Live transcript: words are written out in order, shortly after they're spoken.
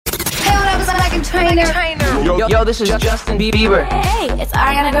Trainer. Yo, this is Justin Bieber. Hey, it's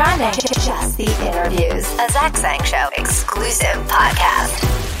Ariana Grande. Just the Interviews, a Zach Sang Show exclusive podcast.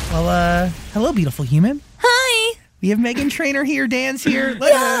 Well, hello, beautiful human. Hi. We have Meghan Trainor here, Dan's here. We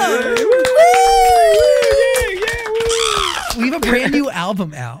have a brand new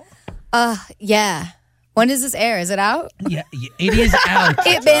album out. Yeah. When does this air? Is it out? Yeah, it is out.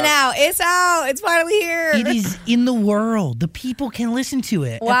 It's been out. It's out. It's finally here. It is in the world. The people can listen to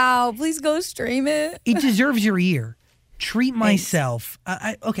it. Wow. Please go stream it. It deserves your ear. Treat Myself.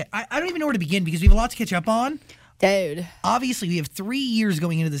 I don't even know where to begin because we have a lot to catch up on. Dude. Obviously, we have 3 years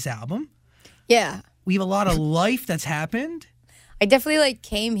going into this album. Yeah. We have a lot of life that's happened. I definitely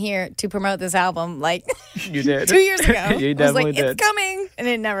came here to promote this album You did. 2 years ago. You I was definitely did. It's coming. And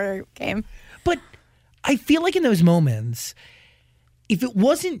it never came. But I feel like in those moments, if it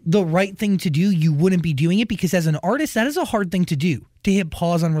wasn't the right thing to do, you wouldn't be doing it because as an artist, that is a hard thing to do, to hit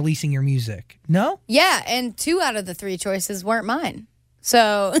pause on releasing your music. No? Yeah. And 2 out of the 3 choices weren't mine.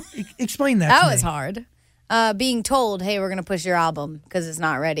 So Explain that that to was me. hard. Being told, hey, we're going to push your album because it's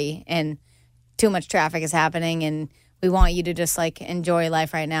not ready and too much traffic is happening and we want you to just enjoy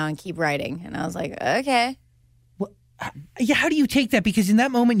life right now and keep writing. And I was like, okay. Yeah, how do you take that? Because in that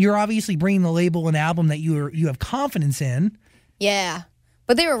moment, you're obviously bringing the label an album that you have confidence in. Yeah.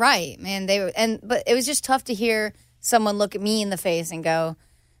 But they were right, man. But it was just tough to hear someone look at me in the face and go,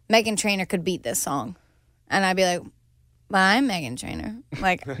 Meghan Trainor could beat this song. And I'd be like, well, I'm Meghan Trainor.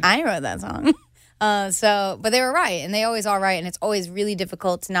 I wrote that song. But they were right, and they always are right, and it's always really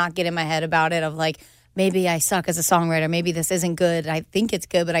difficult to not get in my head about it of maybe I suck as a songwriter, maybe this isn't good, I think it's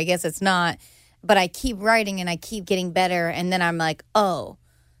good, but I guess it's not. But I keep writing and I keep getting better, and then I'm like, oh,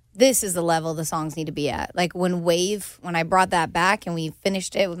 this is the level the songs need to be at. When I brought that back and we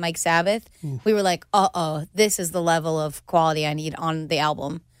finished it with Mike Sabbath, we were like, this is the level of quality I need on the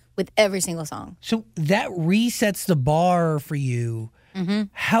album with every single song. So that resets the bar for you. Mm-hmm.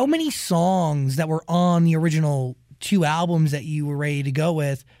 How many songs that were on the original 2 albums that you were ready to go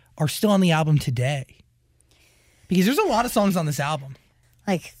with are still on the album today? Because there's a lot of songs on this album.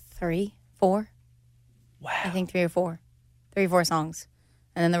 3, 4. Wow. I think 3 or 4. 3 or 4 songs.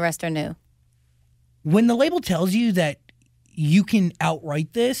 And then the rest are new. When the label tells you that you can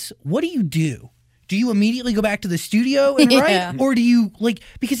outright this, what do? Do you immediately go back to the studio and write? Or do you,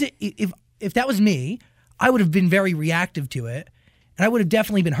 because if that was me, I would have been very reactive to it. And I would have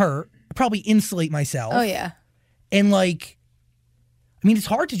definitely been hurt. I'd probably insulate myself. Oh, yeah. And it's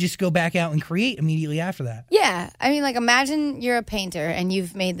hard to just go back out and create immediately after that. Yeah. Imagine you're a painter and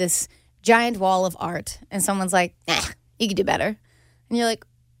you've made this giant wall of art and someone's like, nah, you could do better. And you're like,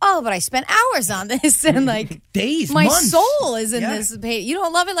 oh, but I spent hours on this and days, my months. soul is in this paint. You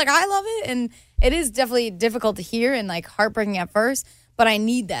don't love it like I love it. And it is definitely difficult to hear and heartbreaking at first, but I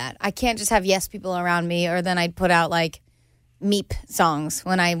need that. I can't just have yes people around me or then I'd put out Meep songs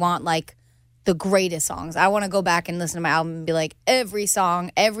when I want the greatest songs. I want to go back and listen to my album and be like, every song,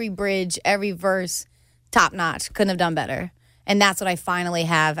 every bridge, every verse, top notch. Couldn't have done better. And that's what I finally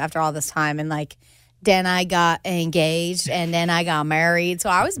have after all this time. And then I got engaged and then I got married. So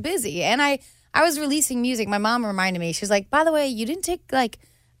I was busy and I was releasing music. My mom reminded me, she was like, by the way, you didn't take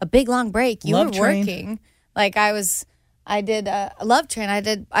a big long break. You Love were Train. working. I did Love Train.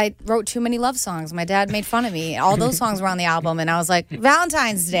 I wrote too many love songs. My dad made fun of me. All those songs were on the album, and I was like,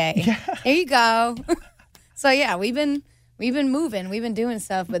 Valentine's Day. Yeah. There you go. So yeah, we've been moving. We've been doing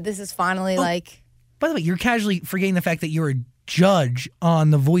stuff, but this is finally By the way, you're casually forgetting the fact that you're a judge on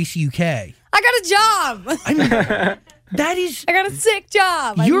The Voice UK. I got a job. I got a sick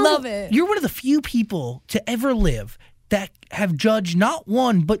job. I love it. You're one of the few people to ever live that have judged not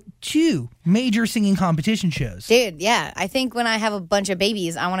 1, but 2 major singing competition shows. Dude, yeah. I think when I have a bunch of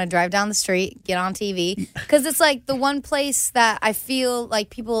babies, I want to drive down the street, get on TV. Because it's the one place that I feel like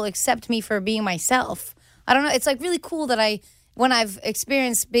people accept me for being myself. I don't know. It's really cool that when I've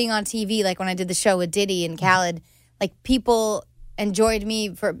experienced being on TV, when I did the show with Diddy and Khaled, people enjoyed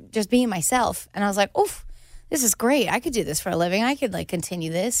me for just being myself. And I was like, oof. This is great. I could do this for a living. I could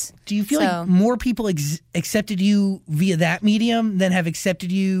continue this. Do you feel like more people accepted you via that medium than have accepted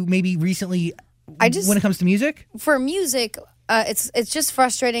you maybe recently when it comes to music? For music, it's just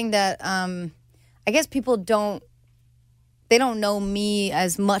frustrating that I guess people don't know me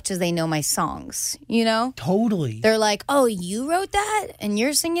as much as they know my songs, you know? Totally. They're like, oh, you wrote that and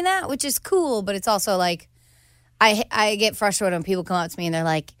you're singing that, which is cool, but it's also I get frustrated when people come up to me and they're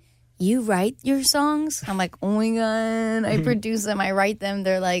like, you write your songs? I'm like, oh my God, I produce them, I write them.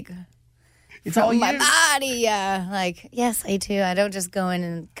 They're like, it's all my body. Yeah. Yes, I do. I don't just go in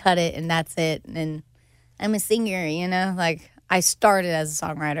and cut it and that's it. And I'm a singer, you know? I started as a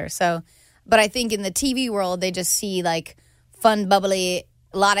songwriter. So But I think in the TV world, they just see like fun, bubbly,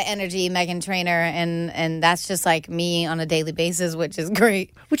 a lot of energy, Meghan Trainor, and that's just like me on a daily basis, which is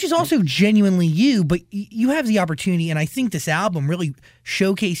great. Which is also genuinely you, but you have the opportunity, and I think this album really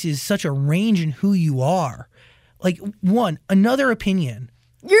showcases such a range in who you are. Like, Another Opinion.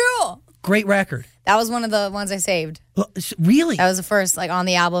 Yeah. Great record. That was one of the ones I saved. Really? That was the first, like, on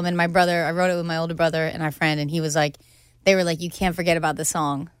the album, and I wrote it with my older brother and our friend, and he was like, they were like, you can't forget about this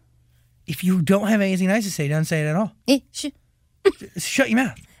song. If you don't have anything nice to say, don't say it at all. Shut your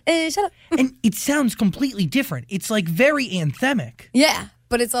mouth. Shut up. And it sounds completely different. It's like very anthemic. Yeah,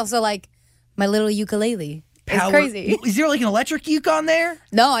 but it's also like my little ukulele. It's crazy. Is there like an electric uke on there?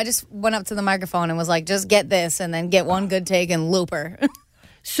 No, I just went up to the microphone and was like, just get this and then get one good take and loop her.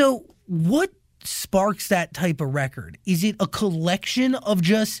 So what sparks that type of record? Is it a collection of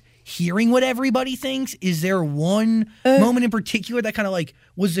just hearing what everybody thinks? Is there one moment in particular that kind of like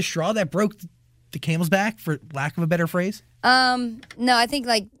was the straw that broke the camel's back, for lack of a better phrase? No, I think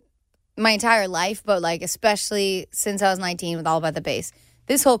like my entire life, but like especially since I was 19 with All About the Bass.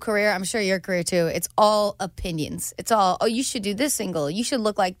 This whole career, I'm sure your career too, it's all opinions. It's all, oh, you should do this single. You should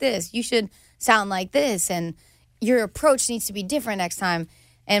look like this. You should sound like this. And your approach needs to be different next time.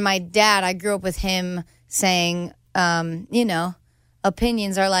 And my dad, I grew up with him saying,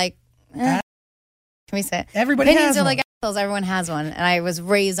 opinions are like, can we say it? Everybody opinions has are one. like assholes. Everyone has one. And I was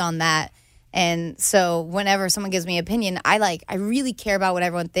raised on that. And so whenever someone gives me an opinion, I really care about what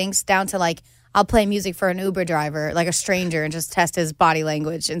everyone thinks, down to like, I'll play music for an Uber driver, like a stranger, and just test his body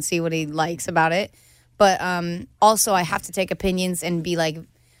language and see what he likes about it. But also I have to take opinions and be like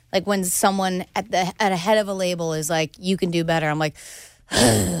when someone at a head of a label is like, you can do better. I'm like,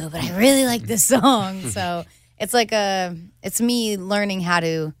 oh, but I really like this song. So it's like it's me learning how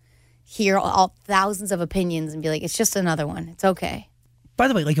to hear all thousands of opinions and be like, it's just another one. It's okay. By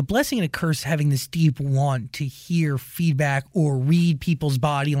the way, like a blessing and a curse having this deep want to hear feedback or read people's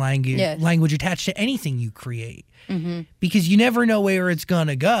body language attached to anything you create. Mm-hmm. Because you never know where it's going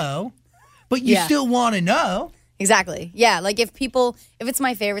to go, but you still want to know. Exactly. Yeah, like if it's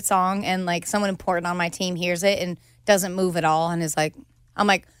my favorite song and like someone important on my team hears it and doesn't move at all and is like, I'm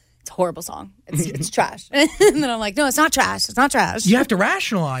like, it's a horrible song. It's trash. And then I'm like, no, it's not trash. It's not trash. You have to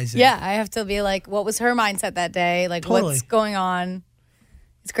rationalize it. Yeah, I have to be like, what was her mindset that day? Like, what's going on?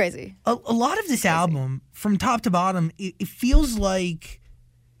 It's crazy. A lot of this album, from top to bottom, it feels like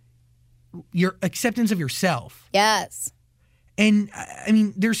your acceptance of yourself. Yes. And, I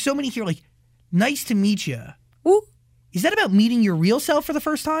mean, there's so many here, like, Nice to Meet You. Ooh. Is that about meeting your real self for the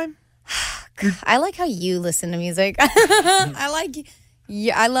first time? I like how you listen to music. I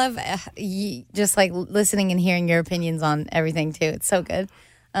love just like listening and hearing your opinions on everything too. It's so good.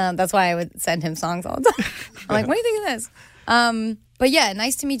 That's why I would send him songs all the time. I'm like, what do you think of this? But yeah,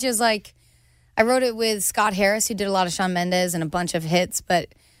 Nice to Meet You is like, I wrote it with Scott Harris, who did a lot of Shawn Mendes and a bunch of hits.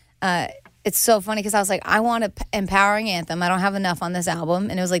 But it's so funny because I was like, I want an empowering anthem. I don't have enough on this album.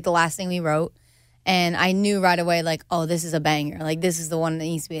 And it was like the last thing we wrote. And I knew right away, like, oh, this is a banger. Like, this is the one that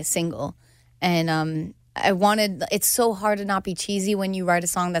needs to be a single. And it's so hard to not be cheesy when you write a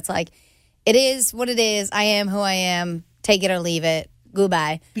song that's like, it is what it is. I am who I am. Take it or leave it.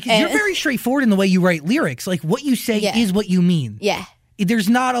 Goodbye. Because you're very straightforward in the way you write lyrics. Like, what you say is what you mean. Yeah. There's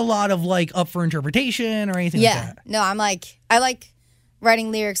not a lot of, like, up for interpretation or anything like that. No, I like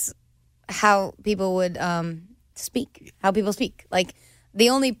writing lyrics how people would speak, how people speak. Like,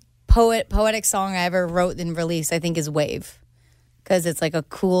 the only poetic song I ever wrote and released, I think, is Wave. Because it's like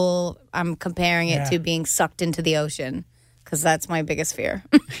I'm comparing it to being sucked into the ocean. Because that's my biggest fear,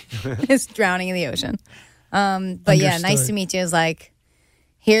 is drowning in the ocean. But yeah, Nice to Meet You is like,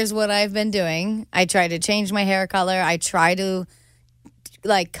 here's what I've been doing. I try to change my hair color. I try to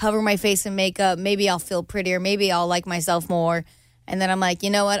like cover my face in makeup. Maybe I'll feel prettier. Maybe I'll like myself more. And then I'm like,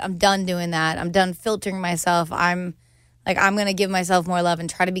 you know what? I'm done doing that. I'm done filtering myself. I'm going to give myself more love and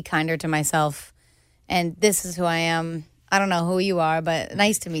try to be kinder to myself. And this is who I am. I don't know who you are, but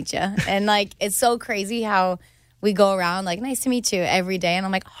nice to meet you. And like, it's so crazy how we go around like, nice to meet you every day. And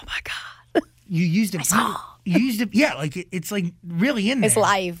I'm like, oh my God. You used it. You used it. Yeah, like it's like really in there. It's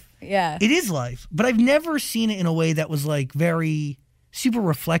life. Yeah. It is life. But I've never seen it in a way that was like very super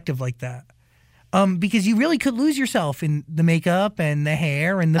reflective like that. Because you really could lose yourself in the makeup and the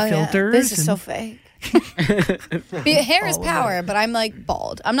hair and the filters. Yeah. This is so fake. Hair is power, but I'm like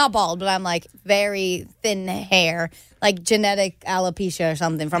bald. I'm not bald, but I'm like very thin hair, like genetic alopecia or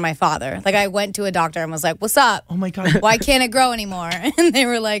something from my father. Like I went to a doctor and was like, "What's up? Oh my God, why can't it grow anymore?" And they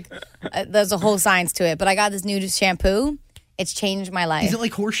were like, "There's a whole science to it." But I got this new shampoo. It's changed my life. Is it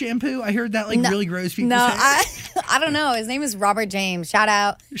like horse shampoo? I heard that really gross people's No, hair. I don't know. His name is Robert James. Shout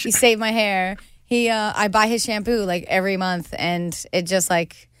out. He saved my hair. I buy his shampoo like every month, and it just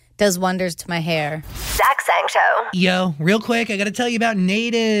like does wonders to my hair. Zach Sang Show. Yo, real quick, I got to tell you about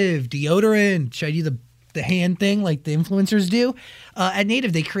Native deodorant. Should I do the hand thing like the influencers do? At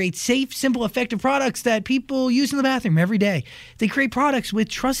Native, they create safe, simple, effective products that people use in the bathroom every day. They create products with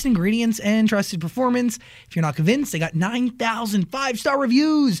trusted ingredients and trusted performance. If you're not convinced, they got 9,000 5-star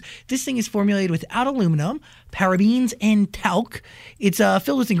reviews. This thing is formulated without aluminum, parabens, and talc. It's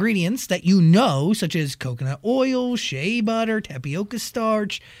filled with ingredients that you know, such as coconut oil, shea butter, tapioca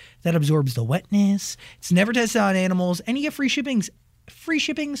starch, that absorbs the wetness. It's never tested on animals, and you get free shippings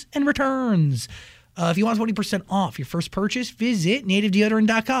and returns. If you want 20% off your first purchase, visit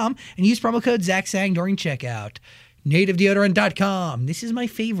nativedeodorant.com and use promo code ZachSang during checkout. Nativedeodorant.com. This is my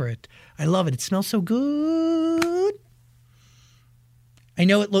favorite. I love it. It smells so good. I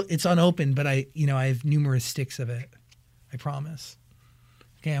know it's unopened, but I have numerous sticks of it. I promise.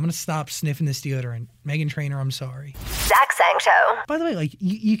 Okay, I'm going to stop sniffing this deodorant. Meghan Trainor, I'm sorry. Zach Sang Show. By the way, like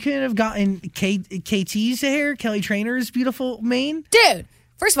you could have gotten KT's hair, Kelly Trainor's beautiful mane. Dude,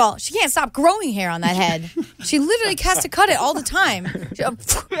 first of all, she can't stop growing hair on that head. She literally has to cut it all the time.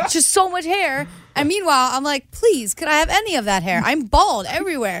 Just so much hair. And meanwhile, I'm like, please, could I have any of that hair? I'm bald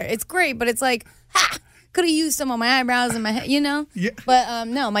everywhere. It's great, but it's like, could have used some on my eyebrows and my head, Yeah. But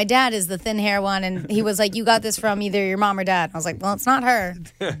no, my dad is the thin hair one, and he was like, you got this from either your mom or dad. I was like, well, it's not her.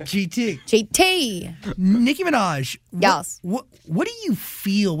 GT. Nicki Minaj. Yes. What do you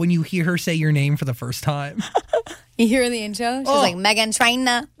feel when you hear her say your name for the first time? You hear the intro? She's like, Meghan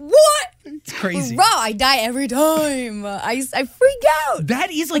Trainor. What? It's crazy. Bro, I die every time. I freak out.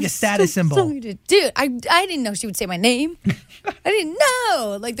 That is like a status symbol. Dude, I didn't know she would say my name. I didn't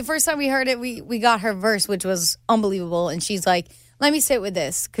know. Like the first time we heard it, we got her verse, which was unbelievable. And she's like, let me sit with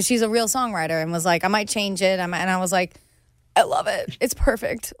this. Because she's a real songwriter and was like, I might change it. And I was like, I love it. It's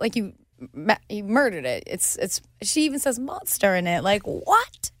perfect. Like you murdered it. It's. She even says monster in it. Like,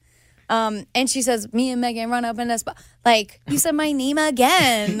 what? And she says, me and Megan run up in this, like, you said my name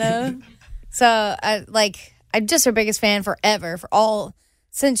again. So, I'm just her biggest fan forever,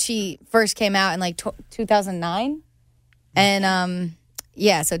 since she first came out in, 2009. And,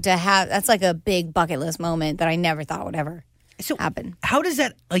 so that's, like, a big bucket list moment that I never thought would ever happen. How does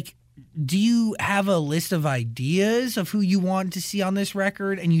that, do you have a list of ideas of who you want to see on this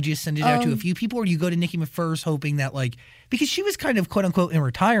record and you just send it out to a few people, or do you go to Nicki first hoping that, because she was kind of, quote-unquote, in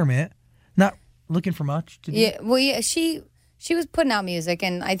retirement, not looking for much to do? Yeah, well, yeah, she was putting out music,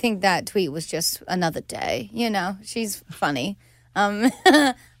 and I think that tweet was just another day. She's funny.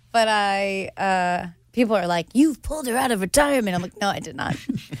 But people are like, you've pulled her out of retirement. I'm like, no, I did not.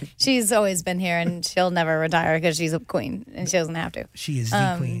 She's always been here, and she'll never retire because she's a queen, and she doesn't have to. She is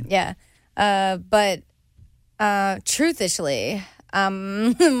the queen. Yeah. But truthishly,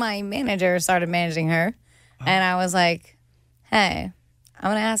 my manager started managing her, and I was like, hey, I'm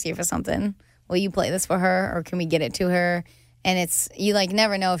going to ask you for something. Will you play this for her, or can we get it to her? And it's, you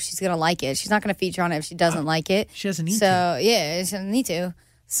never know if she's going to like it. She's not going to feature on it if she doesn't like it. She doesn't need to. So, yeah, she doesn't need to.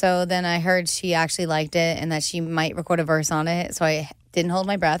 So then I heard she actually liked it and that she might record a verse on it. So I didn't hold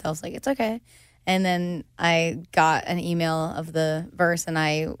my breath. I was like, it's okay. And then I got an email of the verse and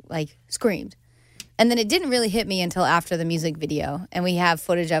I screamed. And then it didn't really hit me until after the music video. And we have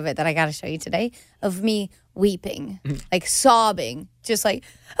footage of it that I got to show you today of me weeping, sobbing, just I have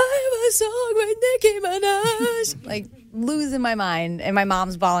a song with Nicki Minaj, losing my mind. And my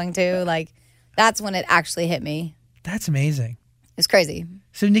mom's bawling too. That's when it actually hit me. That's amazing. It's crazy.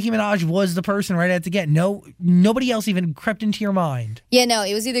 So Nicki Minaj was the person right at the get. No, nobody else even crept into your mind. Yeah, no,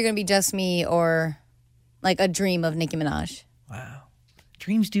 it was either going to be just me or a dream of Nicki Minaj. Wow.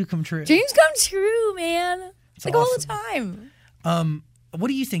 Dreams do come true. Dreams come true, man. It's awesome. All the time.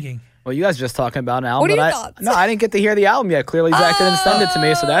 What are you thinking? Well, you guys just talking about an album. What are your thoughts? No, I didn't get to hear the album yet. Clearly, Zach didn't send it to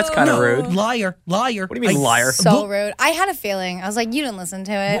me, so that's kind of rude. Liar. What do you mean, liar? So rude. I had a feeling. I was like, you didn't listen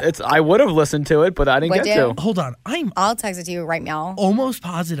to it. I would have listened to it, but I didn't get to. Hold on. I'll text it to you right now. Almost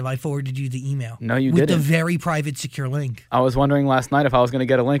positive I forwarded you the email. No, you with didn't. With the very private, secure link. I was wondering last night if I was going to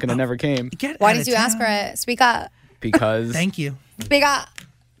get a link, and it never came. Why did you ask for it? Speak up. Because. Thank you. Speak up.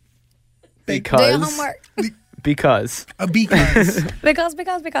 Because. Do your homework. Because. Because.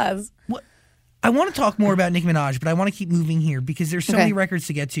 What? I want to talk more about Nicki Minaj, but I want to keep moving here because there's so many records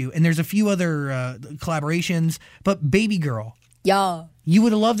to get to, and there's a few other collaborations. But Baby Girl, Y'all. You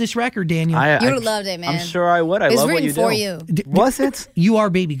would have loved this record, Daniel. You would have loved it, man. I'm sure I would. I It was love what written you for do. you. Was it? You are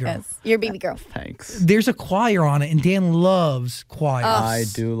Baby Girl. Yes. You're a baby girl. Thanks. There's a choir on it, and Dan loves choir. I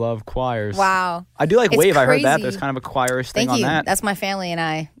do love choirs. Wow. I do like It's Wave. I heard that. crazy. There's kind of a choirish thing Thank you. on that. That's my family and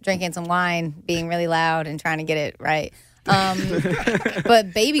I drinking some wine, being really loud and trying to get it right.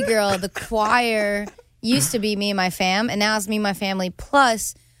 But Baby Girl, the choir used to be me and my fam, and now it's me and my family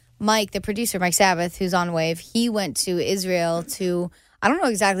plus Mike, the producer, Mike Sabbath, who's on Wave. He went to Israel to, I don't know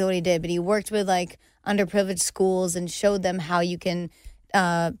exactly what he did, but he worked with like underprivileged schools and showed them how you can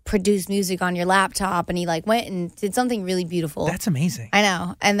produce music on your laptop. And he like went and did something really beautiful. That's amazing. I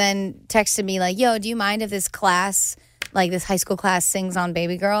know. And then texted me like, yo, do you mind if this class, like this high school class, sings on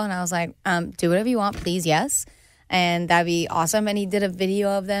Baby Girl? And I was like, do whatever you want, please, yes. And that'd be awesome. And he did a video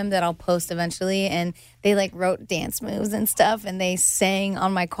of them that I'll post eventually. And they like wrote dance moves and stuff. And they sang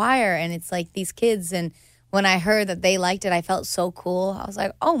on my choir. And it's like these kids. And when I heard that they liked it, I felt so cool. I was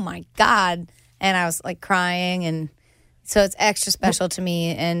like, oh my God. And I was like crying. And so it's extra special to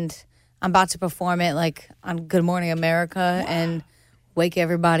me. And I'm about to perform it like on Good Morning America and wake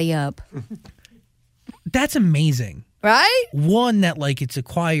everybody up. That's amazing. Right? One, that like it's a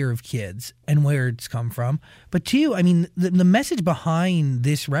choir of kids and where it's come from. But two, I mean, the message behind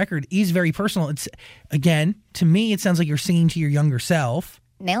this record is very personal. It's, again, to me, it sounds like you're singing to your younger self.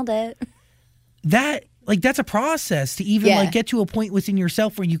 Nailed it. That, like, that's a process to even like get to a point within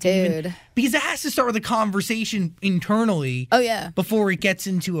yourself where you can even, because it has to start with a conversation internally. Oh, yeah. Before it gets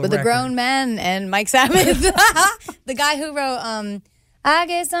into a With record. a grown man and Mike Sabbath. The guy who wrote, I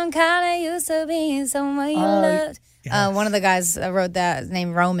guess I'm kind of used to being someone you loved. Yes. One of the guys wrote that,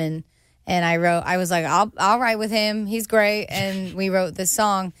 named Roman. And I was like, I'll write with him. He's great. And we wrote this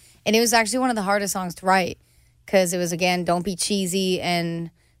song. And it was actually one of the hardest songs to write. Because it was, again, don't be cheesy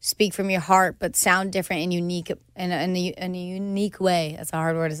and speak from your heart, but sound different and unique in a unique way. That's a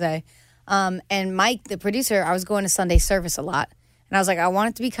hard word to say. And Mike, the producer, I was going to Sunday service a lot. And I was like, I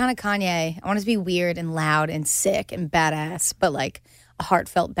want it to be kind of Kanye. I want it to be weird and loud and sick and badass, but like a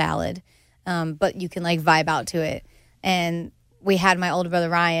heartfelt ballad. But you can like vibe out to it. And we had my older brother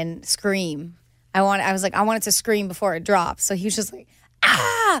Ryan scream. I was like, I want it to scream before it drops. So he was just like,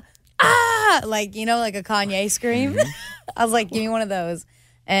 ah, like, you know, like a Kanye scream. I was like, give me one of those.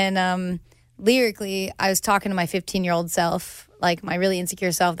 And lyrically, I was talking to my 15-year-old self, like my really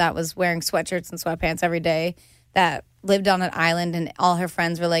insecure self that was wearing sweatshirts and sweatpants every day, that lived on an island, and all her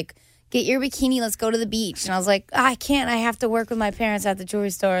friends were like, get your bikini, let's go to the beach. And I was like, I can't, I have to work with my parents at the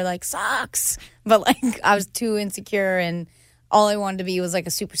jewelry store, like, sucks. But like, I was too insecure, and all I wanted to be was like a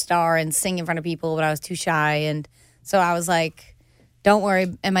superstar and sing in front of people, but I was too shy. And so I was like, don't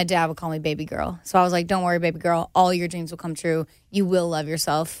worry. And my dad would call me baby girl. So I was like, don't worry, baby girl, all your dreams will come true. You will love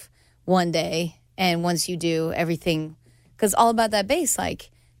yourself one day. And once you do, everything, because All About That Bass, like,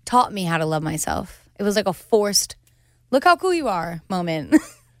 taught me how to love myself. It was like a forced, look how cool you are moment.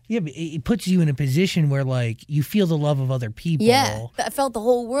 Yeah, but it puts you in a position where, like, you feel the love of other people. Yeah, I felt the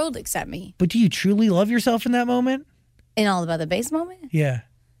whole world accept me. But do you truly love yourself in that moment? In All About the Bass moment? Yeah.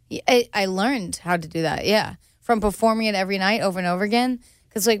 I learned how to do that, yeah. From performing it every night over and over again.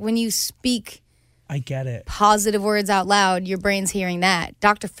 Because, like, when you speak I get it. positive words out loud, your brain's hearing that.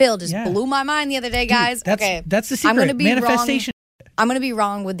 Dr. Phil just blew my mind the other day, guys. Dude, that's the secret. I'm gonna be manifestation. I'm going to be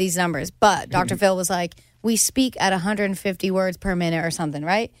wrong with these numbers, but Dr. Phil was like, we speak at 150 words per minute or something,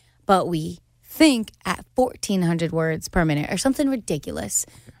 right? But we think at 1,400 words per minute or something ridiculous.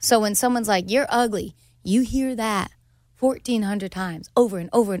 So when someone's like, you're ugly, you hear that 1,400 times over and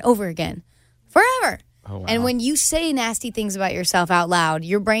over and over again forever. Oh, wow. And when you say nasty things about yourself out loud,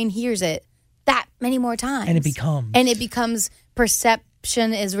 your brain hears it that many more times. And it becomes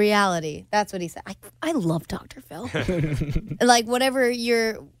perception is reality. That's what he said. I love Dr. Phil. Like whatever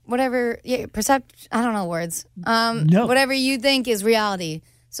perception, I don't know words. No. Whatever you think is reality.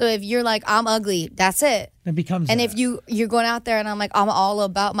 So if you're like, I'm ugly, that's it. It becomes And that. if you're going out there and I'm like, I'm all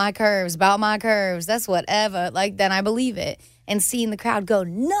about my curves, that's whatever, like, then I believe it. And seeing the crowd go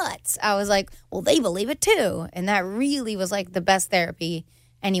nuts, I was like, well, they believe it too. And that really was like the best therapy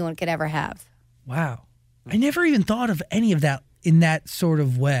anyone could ever have. Wow. I never even thought of any of that in that sort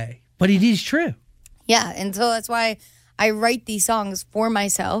of way. But it is true. Yeah, and so that's why I write these songs for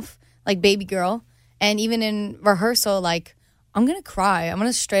myself, like Baby Girl. And even in rehearsal, like, I'm going to cry. I'm going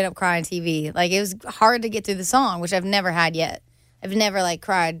to straight up cry on TV. Like, it was hard to get through the song, which I've never had yet. I've never, like,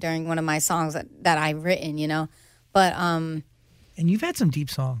 cried during one of my songs that I've written, you know? But, And you've had some deep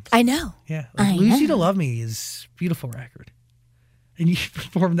songs. I know. Yeah. Like Lucy to Love Me is a beautiful record. And you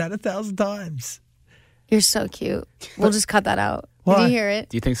performed that 1,000 times. You're so cute. We'll just cut that out. Why? Did you hear it?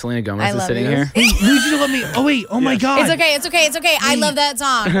 Do you think Selena Gomez I is love sitting you. here? Wait, Lose You to Love Me. Oh, wait. Oh, my God. It's okay. I love that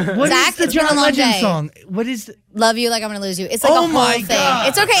song. What Zach, is the it's been a John long Legend day. song? What is the... Love you like I'm gonna lose you. It's like Oh a whole my thing. God.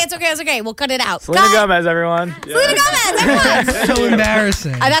 It's okay. We'll cut it out. Selena Cut. Gomez, everyone. Selena Gomez, everyone. so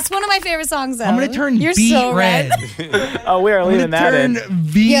embarrassing. That's one of my favorite songs, though. I'm going to turn You're beat so red. Oh, we are I'm leaving going to that in. turn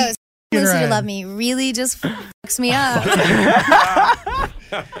beat Yo, Lose You to red. Love Me really just fucks me up.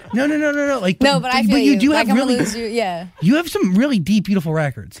 No. Like, No, but I feel you do like have I'm really... gonna lose you. Yeah. You have some really deep, beautiful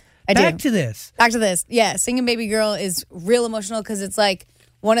records. I do. Back to this. Back to this. Yeah, Singing Baby Girl is real emotional because it's like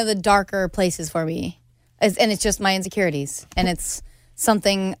one of the darker places for me. And it's just my insecurities. And it's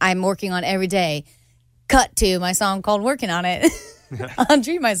something I'm working on every day. Cut to my song called Working on It on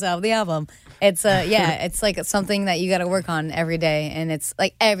Treat Myself, the album. It's it's like something that you got to work on every day. And it's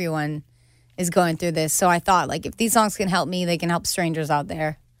like everyone is going through this. So I thought, like, if these songs can help me, they can help strangers out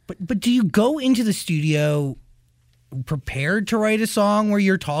there. But do you go into the studio prepared to write a song where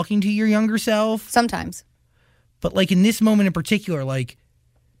you're talking to your younger self? Sometimes. But like in this moment in particular, like,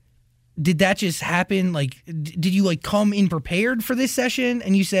 did that just happen? Like, did you like come in prepared for this session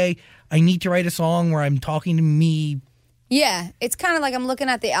and you say, I need to write a song where I'm talking to me? Yeah, it's kind of like I'm looking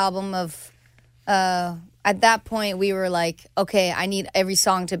at the album of, at that point we were like, okay, I need every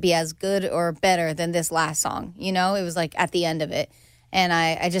song to be as good or better than this last song. You know, it was like at the end of it. And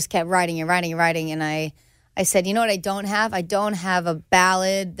I just kept writing. And I said, you know what I don't have? I don't have a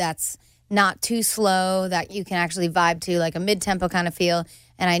ballad that's not too slow, that you can actually vibe to, like a mid-tempo kind of feel.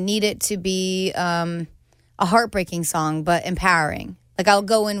 And I need it to be a heartbreaking song, but empowering. Like I'll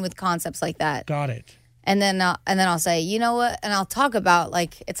go in with concepts like that. Got it. And then I'll say, you know what? And I'll talk about,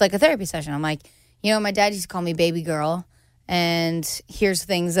 like, it's like a therapy session. I'm like, you know, my dad used to call me baby girl. And here's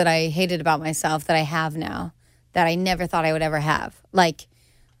things that I hated about myself that I have now that I never thought I would ever have. Like,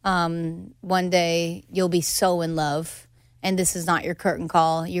 one day you'll be so in love and this is not your curtain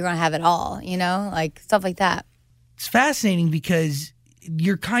call. You're going to have it all, you know, like stuff like that. It's fascinating because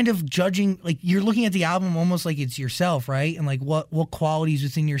you're kind of judging, like you're looking at the album almost like it's yourself, right? And like what qualities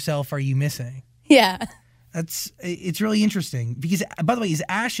within yourself are you missing? Yeah. It's really interesting because, by the way, is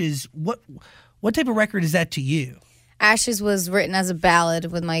Ashes, what type of record is that to you? Ashes was written as a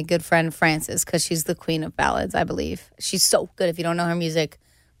ballad with my good friend Frances because she's the queen of ballads, I believe. She's so good. If you don't know her music,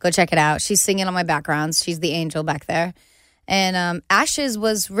 go check it out. She's singing on my backgrounds. She's the angel back there. And Ashes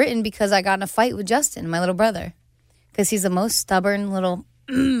was written because I got in a fight with Justin, my little brother, because he's the most stubborn little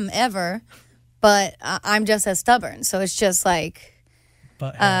ever, but I'm just as stubborn. So it's just like,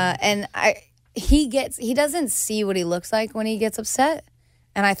 he doesn't see what he looks like when he gets upset.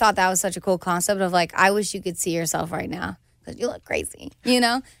 And I thought that was such a cool concept of like, I wish you could see yourself right now because you look crazy, you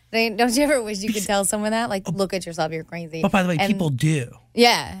know? Don't you ever wish you could tell someone that? Like, look at yourself, you're crazy. But by the way, people do.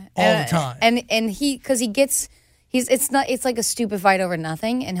 Yeah. All the time. And it's like a stupid fight over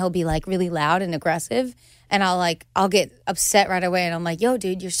nothing. And he'll be like really loud and aggressive. And I'll get upset right away. And I'm like, yo,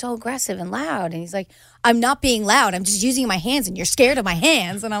 dude, you're so aggressive and loud. And he's like, I'm not being loud. I'm just using my hands and you're scared of my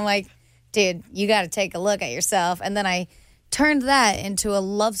hands. And I'm like, dude, you got to take a look at yourself. And then I turned that into a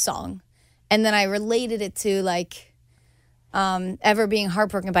love song. And then I related it to like ever being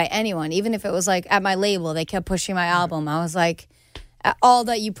heartbroken by anyone. Even if it was like at my label, they kept pushing my album. I was like, all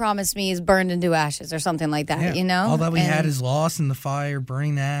that you promised me is burned into ashes or something like that, you know? All that we had is lost in the fire,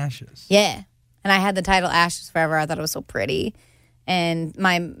 burning the ashes. Yeah. And I had the title Ashes Forever. I thought it was so pretty. And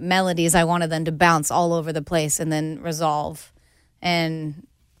my melodies, I wanted them to bounce all over the place and then resolve. And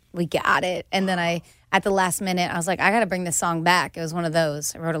we got it. And then at the last minute, I was like, I got to bring this song back. It was one of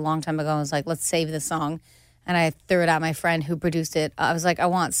those. I wrote a long time ago. I was like, let's save this song. And I threw it at my friend who produced it. I was like, I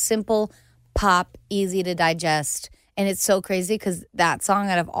want simple pop, easy to digest. And it's so crazy because that song,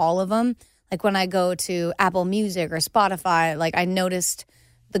 out of all of them, like when I go to Apple Music or Spotify, like I noticed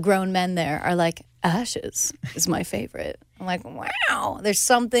the grown men there are like, Ashes is my favorite. I'm like, wow, there's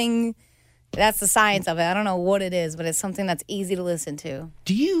something, that's the science of it. I don't know what it is, but it's something that's easy to listen to.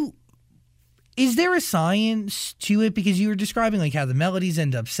 Is there a science to it? Because you were describing like how the melodies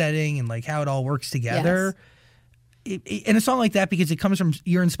end up setting and like how it all works together. Yes. In a song like that, because it comes from,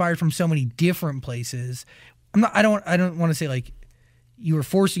 you're inspired from so many different places. I don't want to say like you were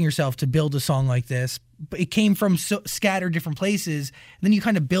forcing yourself to build a song like this, but it came from scattered different places. And then you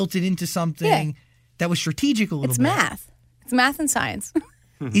kind of built it into something that was strategic a little bit. It's math. It's math and science.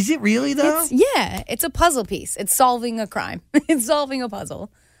 Is it really though? It's a puzzle piece. It's solving a crime. It's solving a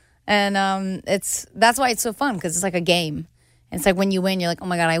puzzle. And that's why it's so fun, because it's like a game. It's like when you win, you're like, oh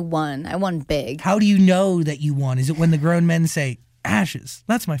my God, I won. I won big. How do you know that you won? Is it when the grown men say, Ashes,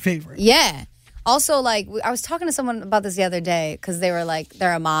 that's my favorite? Yeah. Also, like, I was talking to someone about this the other day because they were like,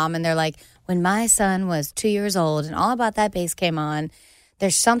 they're a mom and they're like, when my son was 2 years old and All About That Bass came on,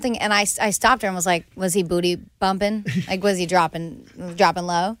 there's something, and I stopped her and was like, was he booty bumping? Like, was he dropping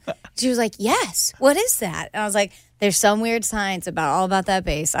low? She was like, yes. What is that? And I was like, there's some weird science about All About That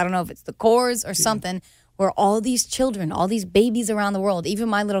Bass. I don't know if it's the chords or something, where all these children, all these babies around the world, even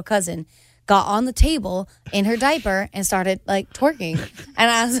my little cousin, got on the table in her diaper and started like twerking. And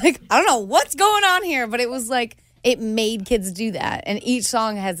I was like, I don't know what's going on here, but it was like, it made kids do that. And each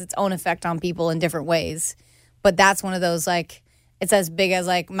song has its own effect on people in different ways. But that's one of those, like, it's as big as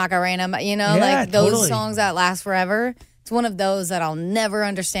like Macarena, you know, Yeah, like those totally. songs that last forever. It's one of those that I'll never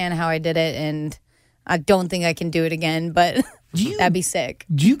understand how I did it. And I don't think I can do it again, but that'd be sick.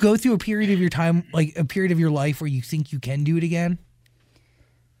 Do you go through a period of your time, like a period of your life where you think you can do it again?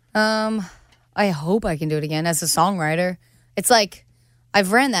 I hope I can do it again as a songwriter. It's like,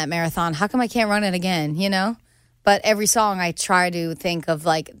 I've ran that marathon. How come I can't run it again, you know? But every song I try to think of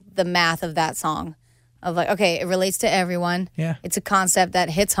like the math of that song. Of like, okay, it relates to everyone. Yeah. It's a concept that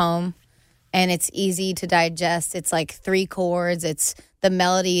hits home and it's easy to digest. It's like 3 chords. It's the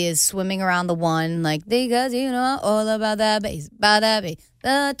melody is swimming around the one, like, because you know all about that bass,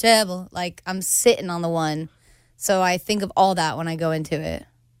 the treble. Like, I'm sitting on the one. So I think of all that when I go into it.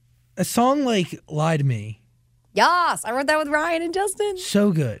 A song like Lie to Me, Yes, I wrote that with Ryan and Justin.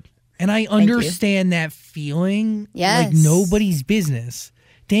 so good. And I understand that feeling Yes. like nobody's business.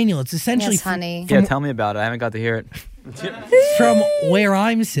 Daniel, it's essentially Yes, honey. Yeah, tell me about it. I haven't got to hear it. from where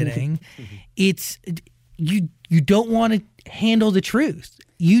I'm sitting, it's you don't want to handle the truth.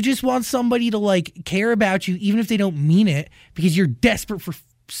 You just want somebody to like care about you even if they don't mean it because you're desperate for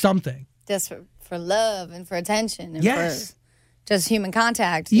something. Just for love and for attention and Yes. for just human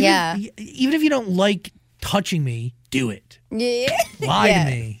contact. Even if you don't like touching me, do it. Yeah. Lie Yeah.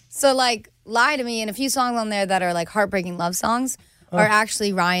 to me. So, like, Lie to Me and a few songs on there that are like heartbreaking love songs are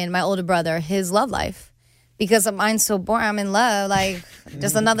actually Ryan, my older brother, his love life. Because mine's so boring. I'm in love. Like,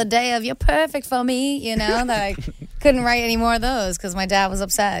 just another day of you're perfect for me, you know? That I couldn't write any more of those because my dad was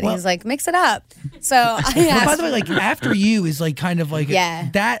upset. Well- He's like, mix it up. So I But by asked, the way, like After You is like kind of like Yeah.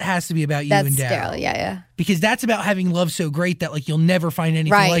 that has to be about you that's and Daryl. sterile. Yeah. Because that's about having love so great that like you'll never find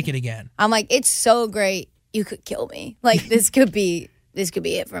anything Right. like it again. I'm like, it's so great. You could kill me. Like, this could be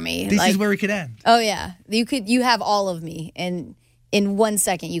it for me. This like, is where it could end. oh yeah, you have all of me, and in 1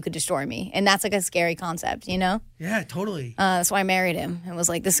 second you could destroy me, and that's like a scary concept, you know. Yeah, totally. That's why I married him and was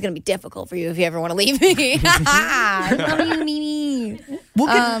like, this is gonna be difficult for you if you ever want to leave me. I love you, Mimi. We'll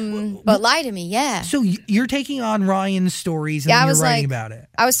get- But Lie to Me, yeah. so you're taking on Ryan's stories and Yeah, I then you're was writing like- about it.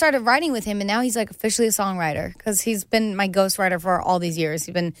 I started writing with him, and now he's like officially a songwriter because he's been my ghostwriter for all these years.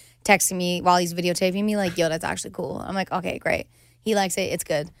 He's been texting me while he's videotaping me, like, "Yo, that's actually cool." I'm like, "Okay, great." He likes it. It's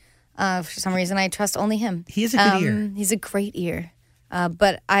good. For some reason, I trust only him. He has a good ear. He's a great ear.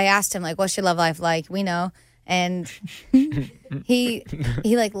 But I asked him, like, "What's your love life like?" We know, and he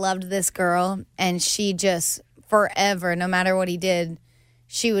like loved this girl, and she just forever, no matter what he did,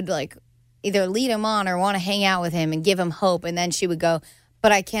 she would like either lead him on or want to hang out with him and give him hope, and then she would go,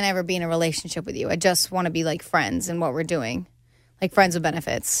 "But I can't ever be in a relationship with you. I just want to be like friends in what we're doing, like friends with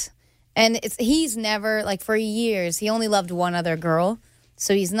benefits." And he's never, like, for years, he only loved one other girl.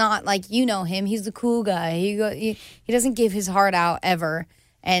 So he's not like, you know him. He's the cool guy. He doesn't give his heart out ever.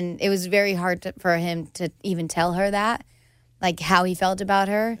 And it was very hard for him to even tell her that, like, how he felt about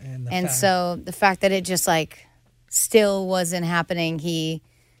her. And so the fact that it just, like, still wasn't happening,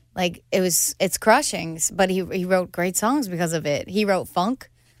 it's crushing. But he wrote great songs because of it. He wrote funk.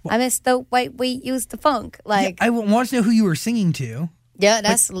 I miss the way we used to funk. Like, I want to know who you were singing to. yeah,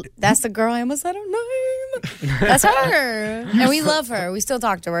 that's the girl. I almost said her name. That's her, and we love her. We still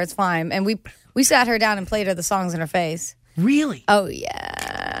talk to her. It's fine. And we sat her down and played her the songs in her face. Really? Oh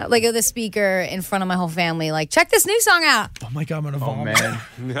yeah, like with the speaker in front of my whole family. Like, check this new song out. Oh my God, I'm gonna Oh, vomit.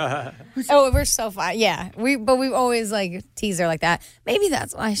 man. Oh, we're so fine. Yeah, we always like tease her like that. Maybe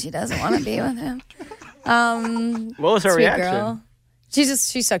that's why she doesn't want to be with him. What was her Sweet reaction? girl.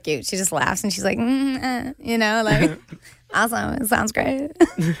 She's so cute. She just laughs and she's like, you know, like, awesome. It sounds great.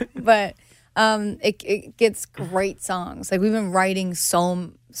 But it gets great songs. Like, we've been writing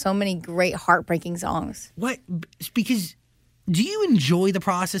so many great heartbreaking songs. What? Because do you enjoy the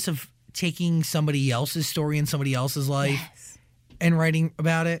process of taking somebody else's story and somebody else's life and writing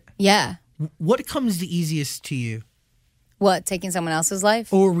about it? Yeah. What comes the easiest to you, What, taking someone else's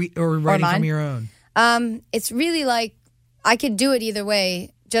life? or writing mine? from your own? It's really like I could do it either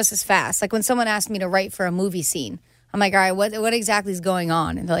way just as fast. Like when someone asked me to write for a movie scene, I'm like, all right, what exactly is going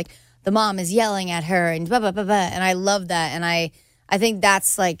on? And they're like, the mom is yelling at her and blah, blah, blah, blah. And I love that. And I think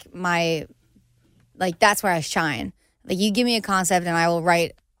that's like that's where I shine. Like, you give me a concept and I will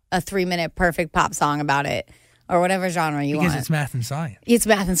write a 3-minute perfect pop song about it or whatever genre you want. Because it's math and science. It's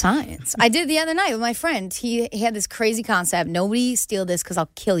math and science. I did the other night with my friend. He had this crazy concept. Nobody steal this because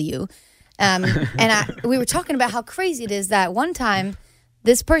I'll kill you. We were talking about how crazy it is that one time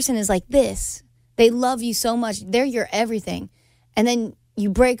this person is like this. They love you so much. They're your everything. And then you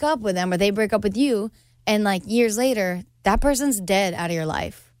break up with them or they break up with you. And like years later, that person's dead out of your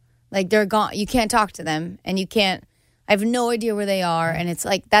life. Like they're gone. You can't talk to them and you can't. I have no idea where they are. And it's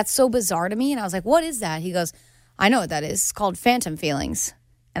like, that's so bizarre to me. And I was like, what is that? He goes, I know what that is. It's called phantom feelings.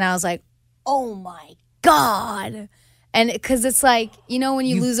 And I was like, oh my God. And because it's like, you know, when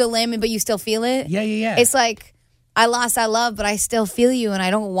you lose a limb, but you still feel it? Yeah. It's like, I lost that love, but I still feel you and I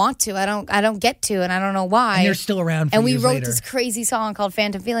don't want to. I don't get to, and I don't know why. And they're still around for And we years wrote later. this crazy song called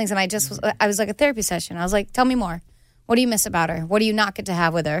Phantom Feelings, and I was like a therapy session. I was like, tell me more. What do you miss about her? What do you not get to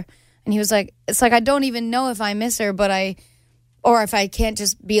have with her? And he was like, it's like I don't even know if I miss her, or if I can't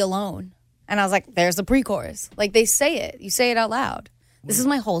just be alone. And I was like, there's the pre-chorus. Like they say it. You say it out loud. This is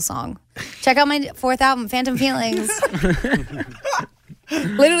my whole song. Check out my 4th album, Phantom Feelings.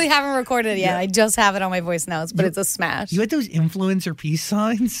 Literally haven't recorded it yet. I just have it on my voice notes, but it's a smash. You had those influencer peace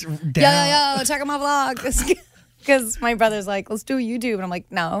signs down. Yo, check out my vlog. Because my brother's like, let's do a YouTube. And I'm like,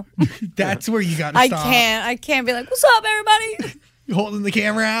 no. That's where you got to I stop. can't be like, what's up, everybody? Holding the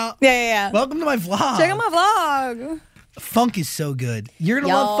camera out. Yeah. Welcome to my vlog. Check out my vlog. Funk is so good. You're going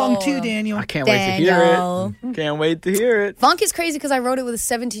to love funk too, Daniel. I can't wait to Daniel. hear it. Can't wait to hear it. Funk is crazy because I wrote it with a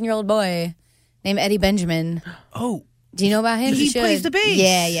 17-year-old boy named Eddie Benjamin. Oh, Do you know about him? He You should. plays the bass.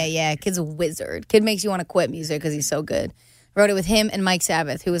 Yeah. Kid's a wizard. Kid makes you want to quit music because he's so good. Wrote it with him and Mike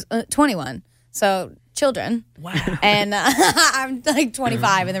Sabbath, who was 21. So, children. wow. And I'm like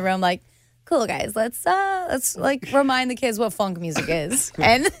 25 in the room, like, cool guys, let's like remind the kids what funk music is,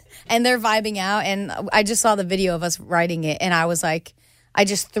 and they're vibing out. And I just saw the video of us writing it, and I was like, I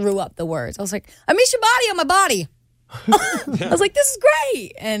just threw up the words. I was like, I miss your body on my body. I was like, this is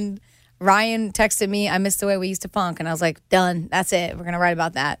great. And Ryan texted me, I miss the way we used to funk, and I was like, done. That's it. We're gonna write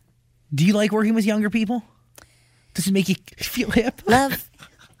about that. Do you like working with younger people? Does it make you feel hip? Love.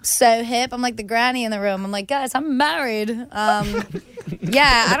 So hip. I'm like the granny in the room. I'm like, guys, I'm married.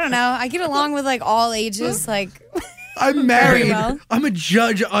 Yeah, I don't know. I get along with like all ages. Like, I'm married. well. I'm a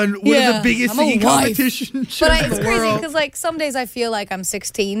judge on one of Yeah, the biggest I'm a singing wife. competitions but in it's the crazy world. because like some days I feel like I'm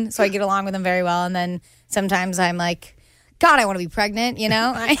 16, so I get along with them very well, and then sometimes I'm like, God, I want to be pregnant. You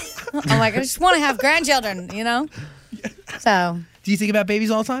know, I'm like, I just want to have grandchildren. You know, so Do you think about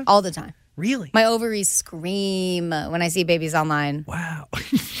babies all the time? all the time. Really? My ovaries scream when I see babies online. Wow.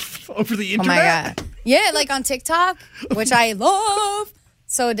 Over the Oh internet? my God. Yeah, like on TikTok, which I love.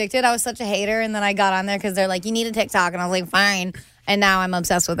 So addicted. I was such a hater. And then I got on there because they're like, you need a TikTok. And I was like, fine. And now I'm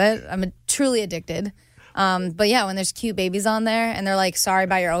obsessed with it. I'm truly addicted. But yeah, when there's cute babies on there and they're like, sorry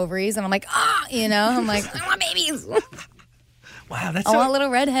about your ovaries. And I'm like, I'm like, I want babies. Wow, that's I so... want little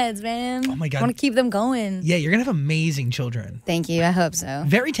redheads, man. Oh my God. I want to keep them going. Yeah, you're going to have amazing children. Thank you. I hope so.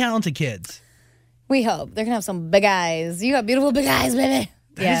 Very talented kids. We hope. They're going to have some big eyes. You got beautiful big eyes, baby.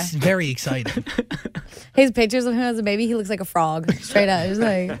 That is very exciting. His pictures of him as a baby, he looks like a frog. Straight up. He's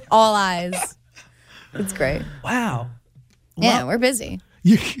like all eyes. It's great. Wow. Yeah, Well, we're busy.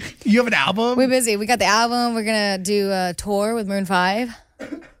 you have an album? We're busy. We got the album. We're going to do a tour with Maroon 5.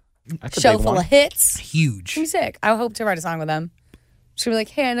 That's a Show big full one. of hits. Huge. Be sick. I hope to write a song with them. She'll be like,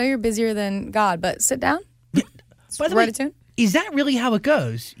 hey, I know you're busier than God, but sit down. By the Write way, a tune. is that really how it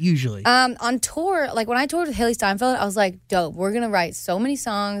goes, usually? On tour, like when I toured with Haley Steinfeld, I was like, dope. We're going to write so many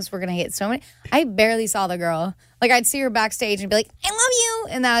songs. We're going to hit so many. I barely saw the girl. Like I'd see her backstage and be like, I love you.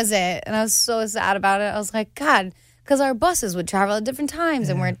 And that was it. And I was so sad about it. I was like, God, because our buses would travel at different times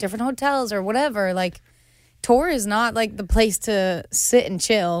and we're at different hotels or whatever. Like tour is not like the place to sit and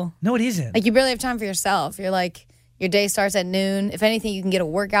chill. No, it isn't. Like you barely have time for yourself. You're like, your day starts at noon. If anything, you can get a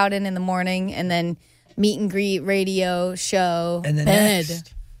workout in the morning and then meet and greet, radio, show, and then bed.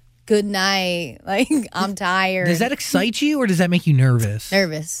 next. Good night. Like, I'm tired. Does that excite you or does that make you nervous?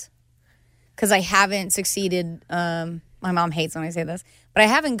 Nervous. Because I haven't succeeded. My mom hates when I say this. But I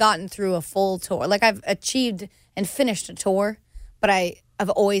haven't gotten through a full tour. Like, I've achieved and finished a tour. But I've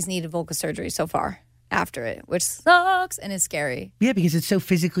always needed vocal surgery so far after it. Which sucks and is scary. Yeah, because it's so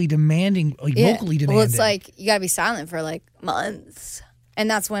physically demanding, like Yeah. vocally demanding. Well, it's like, you got to be silent for, like, months. And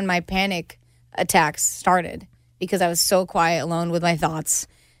that's when my panic attacks started. Because I was so quiet, alone with my thoughts.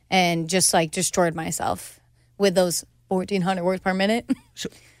 And just, like, destroyed myself with those 1,400 words per minute. So-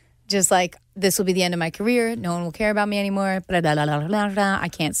 Just like, this will be the end of my career. No one will care about me anymore. Blah, blah, blah, blah, blah, blah. I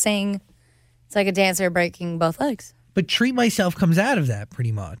can't sing. It's like a dancer breaking both legs. But Treat Myself comes out of that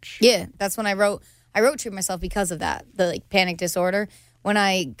pretty much. Yeah, that's when I wrote Treat Myself because of that. The like panic disorder. when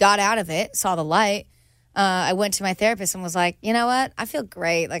I got out of it, saw the light, I went to my therapist and was like, you know what? I feel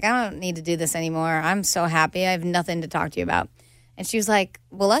great. Like, I don't need to do this anymore. I'm so happy. I have nothing to talk to you about. And she was like,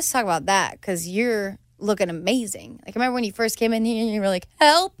 well, let's talk about that because you're looking amazing. Like, remember when you first came in here and you were like,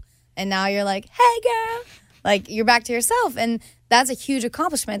 help? And now you're like, hey, girl. Like, you're back to yourself. And that's a huge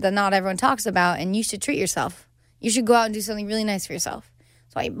accomplishment that not everyone talks about. And you should treat yourself. You should go out and do something really nice for yourself.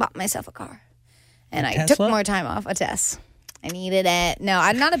 So I bought myself a car. And I took more time off. A Tesla. I needed it. No,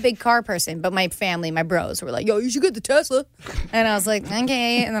 I'm not a big car person, but my family, my bros were like, yo, you should get the Tesla. And I was like,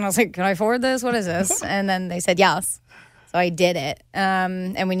 okay. And then I was like, can I afford this? What is this? And then they said yes. So I did it.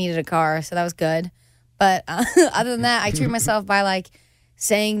 And we needed a car, so that was good. But other than that, I treat myself by like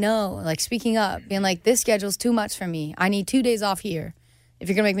saying no, like speaking up, being like, this schedule's too much for me. I need 2 days off here if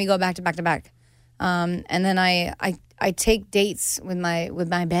you're going to make me go back to back to back. And then I take dates with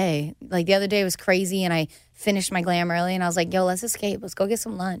my bae. Like the other day was crazy and I finished my glam early and I was like, yo, let's escape. Let's go get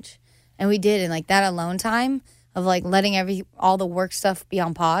some lunch. And we did. And like that alone time of like letting all the work stuff be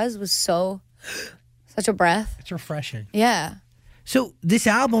on pause was such a breath. It's refreshing. Yeah. So this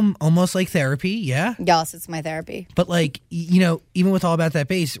album, almost like therapy, yeah? Yes, it's my therapy. But like, even with All About That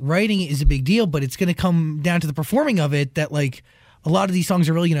Bass, writing it is a big deal, but it's going to come down to the performing of it that like a lot of these songs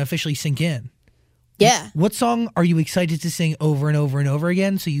are really going to officially sink in. Yeah. What song are you excited to sing over and over and over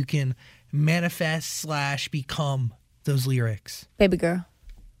again so you can manifest / become those lyrics? Baby girl.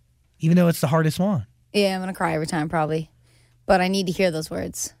 Even though it's the hardest one. Yeah, I'm going to cry every time probably. But I need to hear those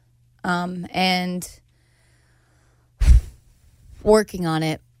words. And working on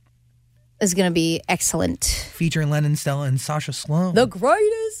it is going to be excellent. Featuring Lennon, Stella, and Sasha Sloan. The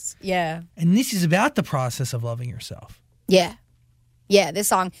greatest. Yeah. And this is about the process of loving yourself. Yeah. Yeah,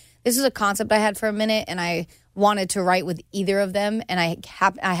 this is a concept I had for a minute, and I wanted to write with either of them, and I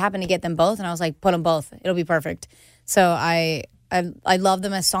happened to get them both, and I was like, put them both. It'll be perfect. So I love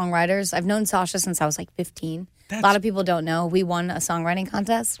them as songwriters. I've known Sasha since I was like 15. A lot of people don't know. We won a songwriting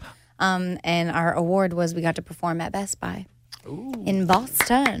contest, and our award was we got to perform at Best Buy. Ooh. In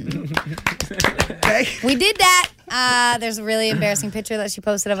Boston. Okay. We did that. There's a really embarrassing picture that she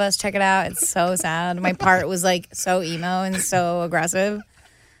posted of us. Check it out. It's so sad. My part was like so emo and so aggressive.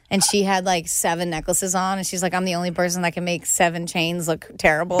 And she had like 7 necklaces on. And she's like, I'm the only person that can make 7 chains look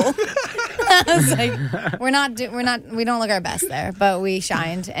terrible. I was like, we don't look our best there, but we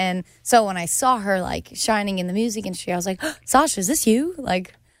shined. And so when I saw her like shining in the music industry, I was like, Sasha, is this you?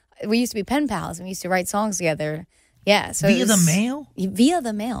 Like, we used to be pen pals and we used to write songs together. Yeah. So via the mail? Via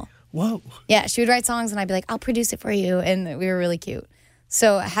the mail. Whoa. Yeah. She would write songs and I'd be like, I'll produce it for you. And we were really cute.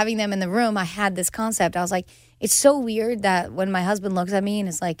 So having them in the room, I had this concept. I was like, it's so weird that when my husband looks at me and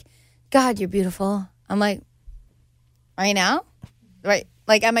is like, God, you're beautiful. I'm like, right now? Right.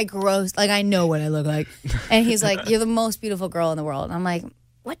 Like, am I gross? Like, I know what I look like. And he's like, you're the most beautiful girl in the world. I'm like,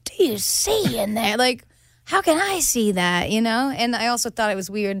 what do you see in there? Like, how can I see that, you know? And I also thought it was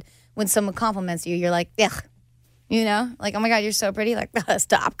weird when someone compliments you, you're like, ugh. You know, like, oh my God, you're so pretty. Like,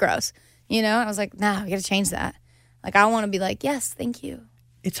 stop, gross. You know, and I was like, no, we got to change that. Like, I want to be like, yes, thank you.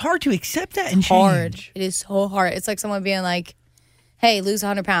 It's hard to accept that and hard. change. It is so hard. It's like someone being like, hey, lose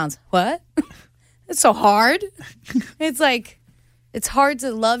 100 pounds. What? It's so hard. It's like, it's hard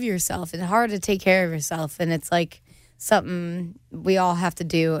to love yourself. It's hard to take care of yourself. And it's like something we all have to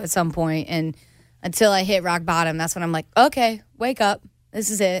do at some point. And until I hit rock bottom, that's when I'm like, okay, wake up. This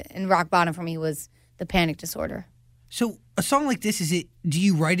is it. And rock bottom for me was the panic disorder. So a song like this, do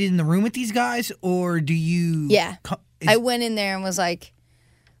you write it in the room with these guys or do you? Yeah. I went in there and was like,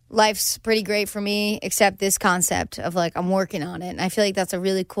 life's pretty great for me, except this concept of like, I'm working on it. And I feel like that's a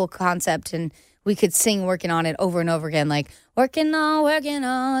really cool concept. And we could sing working on it over and over again, like working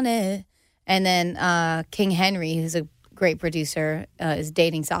on it. And then King Henry, who's a great producer, is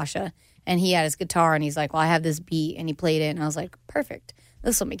dating Sasha. And he had his guitar and he's like, well, I have this beat. And he played it. And I was like, perfect.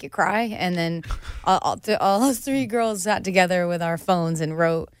 This will make you cry. And then all those 3 girls sat together with our phones and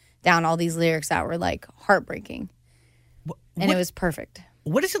wrote down all these lyrics that were like heartbreaking. And it was perfect.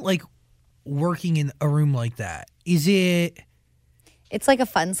 What is it like working in a room like that? It's like a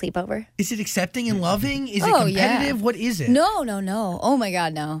fun sleepover. Is it accepting and loving? Is it competitive? Yeah. What is it? No. Oh my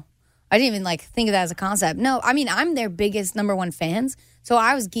God, no. I didn't even like think of that as a concept. No, I mean, I'm their biggest #1 fans. So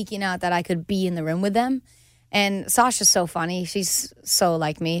I was geeking out that I could be in the room with them. And Sasha's so funny. She's so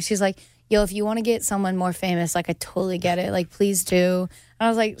like me. She's like, yo, if you want to get someone more famous, like, I totally get it. Like, please do. And I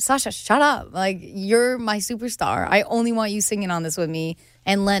was like, Sasha, shut up. Like, you're my superstar. I only want you singing on this with me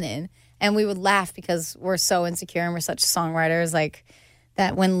and Lennon. And we would laugh because we're so insecure and we're such songwriters. Like,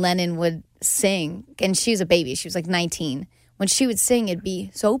 that when Lennon would sing, and she was a baby. She was like 19. when she would sing, it'd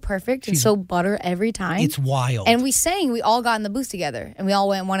be so perfect and so butter every time. It's wild. And we sang, we all got in the booth together and we all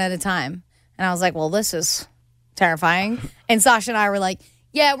went one at a time. And I was like, well, this is terrifying. And Sasha and I were like,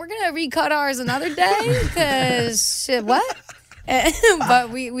 yeah, we're going to recut ours another day because what? But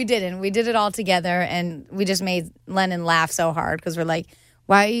we didn't. We did it all together and we just made Lennon laugh so hard because we're like,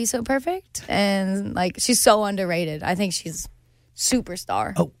 why are you so perfect? And like, she's so underrated. I think she's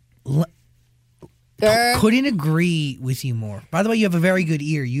superstar. Oh, Girl. couldn't agree with you more. By the way, you have a very good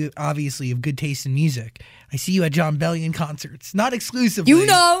ear. You obviously have good taste in music. I see you at John Bellion concerts, not exclusively. You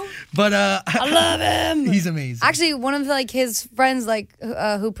know, but I love him. He's amazing. Actually, one of like his friends, like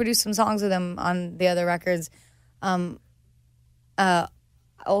who produced some songs with him on the other records, OJ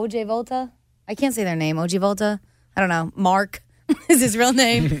Volta. I can't say their name. OJ Volta. I don't know. Mark is his real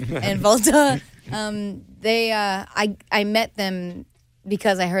name, and Volta. I met them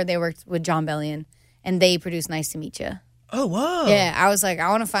because I heard they worked with John Bellion. And they produced Nice to Meet You. Oh, wow. Yeah, I was like, I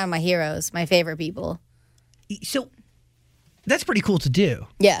want to find my heroes, my favorite people. So that's pretty cool to do.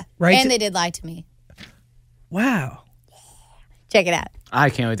 Yeah. Right? And they did Lie to Me. Wow. Check it out.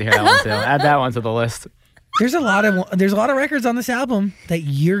 I can't wait to hear that one too. Add that one to the list. There's a lot of records on this album that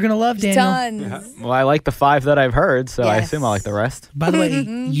you're gonna love, Daniel. Tons. Well, I like the 5 that I've heard, so I Yes. assume I like the rest. By the way,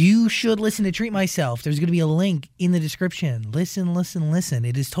 you should listen to Treat Myself. There's going to be a link in the description. Listen.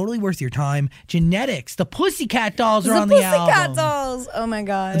 It is totally worth your time. Genetics, the Pussycat Dolls are on the album. Pussycat Dolls. Oh my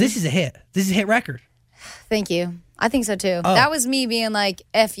God. This is a hit. This is a hit record. Thank you. I think so too. Oh. That was me being like,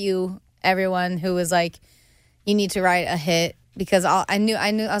 F you, everyone who was like, you need to write a hit. Because I knew. I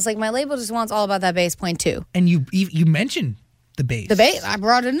was like, my label just wants All About That Bass, point 2. And you mentioned the bass. The bass, I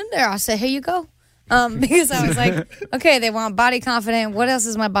brought it in there. I said, here you go. Because I was like, okay, they want body confident. What else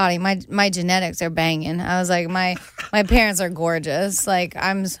is my body? My genetics are banging. I was like, my parents are gorgeous. Like,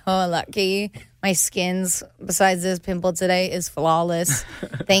 I'm so lucky. My skin's, besides this pimple today, is flawless.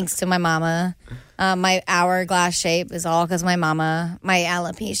 Thanks to my mama. My hourglass shape is all because my mama. My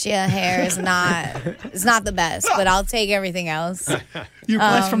alopecia hair is not the best, but I'll take everything else. You're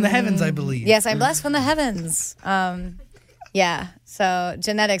blessed from the heavens, I believe. Yes, I'm blessed from the heavens. Yeah, so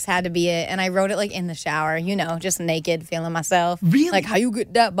genetics had to be it, and I wrote it like in the shower, just naked, feeling myself. Really? Like, how you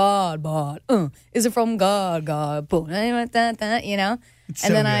get that bod? Is it from God? Boom, It's and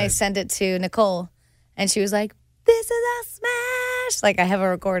so then I good. sent it to Nicole, and she was like, "This is a smash!" Like, I have a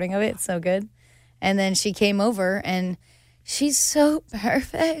recording of it. It's so good. And then she came over, and she's so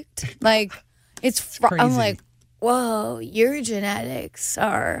perfect. Like, I'm crazy. like, whoa, your genetics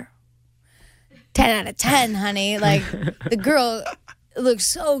are 10 out of 10, honey. Like, the girl looks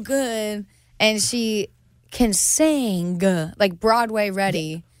so good, and she can sing, like Broadway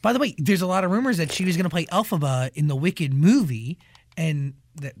ready. By the way, there's a lot of rumors that she was going to play Elphaba in the Wicked movie, and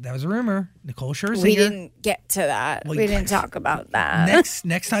that was a rumor. Nicole Scherzinger. We didn't get to that. Well, We didn't talk about that.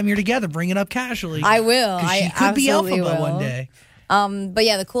 Next time you're together, bring it up casually. I will. 'Cause she I could be absolutely Elphaba will. one day. But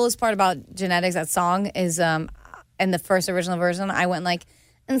yeah, the coolest part about Genetics, that song, is in the first original version, I went like,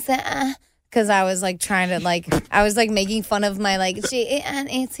 because I was like trying to I was like making fun of my like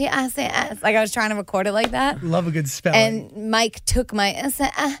Genets. Like, I was trying to record it like that. Love a good spelling. And Mike took my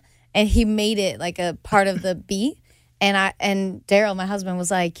and he made it like a part of the beat. And Daryl, my husband, was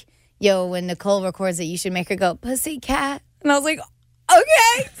like, yo, when Nicole records it, you should make her go, Pussycat. And I was like,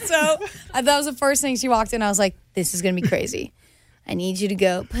 okay. So that was the first thing she walked in. I was like, this is going to be crazy. I need you to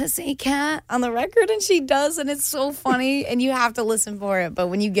go, Pussycat, on the record. And she does. And it's so funny. And you have to listen for it. But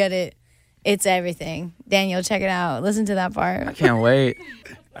when you get it, it's everything. Daniel, check it out. Listen to that part. Can't wait.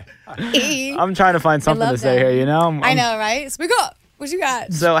 I'm trying to find something to love say that. here, I know, right? Speak up. What you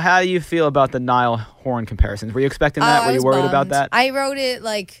got? So how do you feel about the Nile Horn comparisons? Were you expecting that? Oh, Were I you was worried about bummed. that? I wrote it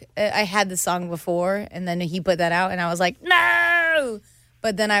like I had the song before, and then he put that out, and I was like, no.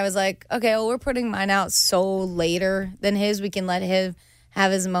 But then I was like, okay, well, we're putting mine out so later than his. We can let him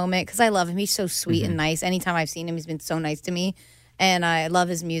have his moment because I love him. He's so sweet and nice. Anytime I've seen him, he's been so nice to me, and I love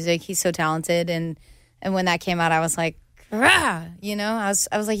his music. He's so talented, and when that came out, I was like, rah, I was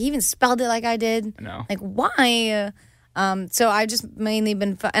like, he even spelled it like I did. No. Like, why? So I've just mainly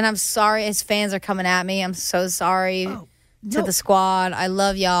been, and I'm sorry his fans are coming at me. I'm so sorry to the squad. I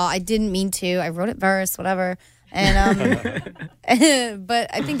love y'all. I didn't mean to. I wrote it verse, whatever. And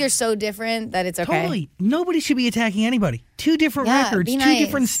but I think they're so different that it's okay. Totally. Nobody should be attacking anybody. Two different Yeah, records, be two nice.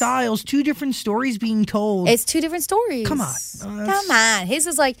 different styles, two different stories being told. It's two different stories. Come on. Come on. His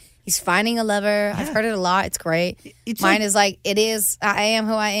is like he's finding a lover. I've heard it a lot. It's great. It's Mine like- is like it is. I am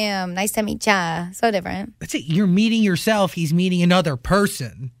who I am. Nice to meet ya. So different. That's it. You're meeting yourself. He's meeting another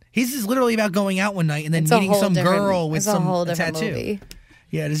person. His is literally about going out one night and then It's a meeting whole some different- girl with it's a some whole different tattoo. movie.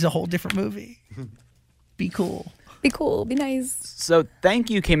 Yeah, it is a whole different movie. Be cool. Be cool. Be nice. So Thank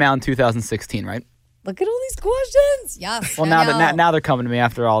You came out in 2016, right? Look at all these questions. Yes. Well, now they're coming to me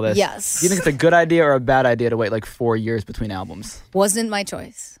after all this. Yes. Do you think it's a good idea or a bad idea to wait like 4 years between albums? Wasn't my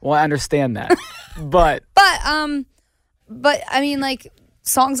choice. Well, I understand that, but But I mean, like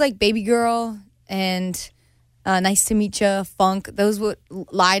songs like "Baby Girl" and "Nice to Meet Ya," "Funk," those would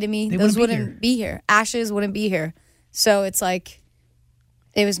lie to me. Those wouldn't be here. "Ashes" wouldn't be here. So it's like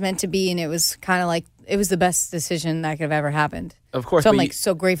it was meant to be, and it was kind of like it was the best decision that could have ever happened. Of course. So I'm like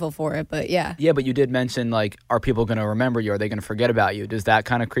so grateful for it. But yeah. Yeah, but you did mention like, are people going to remember you? Are they going to forget about you? Does that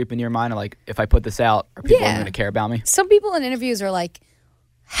kind of creep in your mind? Like, if I put this out, are people going to care about me? Some people in interviews are like,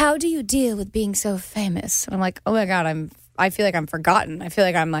 "How do you deal with being so famous?" And I'm like, oh my God, I feel like I'm forgotten. I feel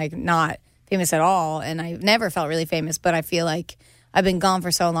like I'm like not famous at all. And I've never felt really famous, but I feel like I've been gone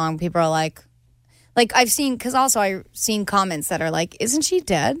for so long. People are like I've seen, because also I've seen comments that are like, "Isn't she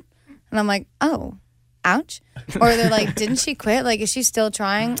dead?" And I'm like, oh, ouch. Or they're like, "Didn't she quit? Like, is she still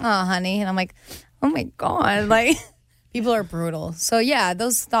trying?" "Oh, honey." And I'm like, oh my God. Like, people are brutal. So yeah,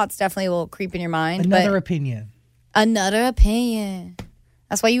 those thoughts definitely will creep in your mind. Another opinion.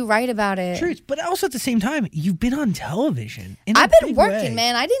 That's why you write about it. True, but also at the same time, you've been on television. I've been working,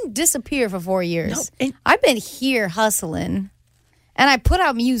 man. I didn't disappear for 4 years. No, and I've been here hustling. And I put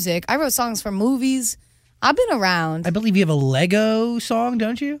out music. I wrote songs for movies. I've been around. I believe you have a Lego song,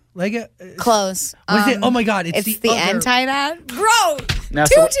 don't you? Lego. Close. What is it? Oh my God! It's the other... anti that. Bro, Now,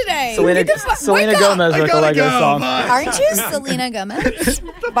 two today. Selena Gomez wrote the Lego song. Aren't you Selena Gomez?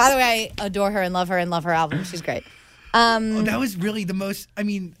 By the way, I adore her and love her album. She's great. that was really the most. I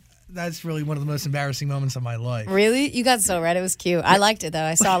mean, that's really one of the most embarrassing moments of my life. Really? You got so red. It was cute. I liked it though.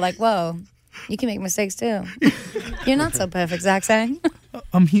 I saw like, whoa, you can make mistakes too. You're not so perfect, Zach saying.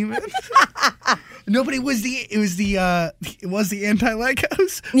 I'm human. No, but it was the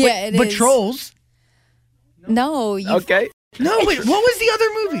anti-Legos. Yeah, it but is. Trolls. No. Okay. No, wait. What was the other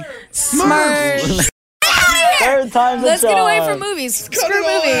movie? Smurfs. Third time's a Let's get away charm. from movies. Cut Screw it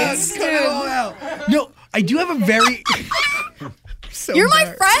all out. movies. Cut it all out. No, I do have a very. So You're my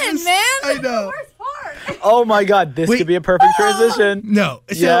embarrassed. friend, man. I know. Oh my God, this Wait. could be a perfect transition. No.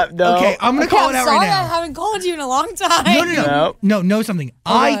 So, Yeah, no. Okay, I'm gonna call it out right I now. haven't called you in a long time. No. No, know something.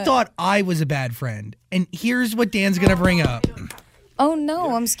 I What? thought I was a bad friend, and here's what Dan's gonna bring up. Oh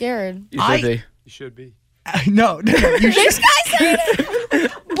no, I'm scared. You should be. You should be. No, you should. This guy said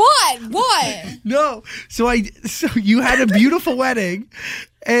it. What? No. So you had a beautiful wedding,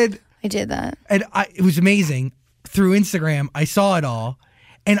 and I did that. it was amazing. Through Instagram, I saw it all,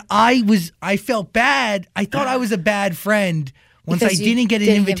 and I felt bad. I thought I was a bad friend once Because I you didn't get an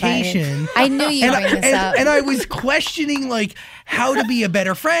didn't get invitation. I knew you'd bring this up. And I was questioning like how to be a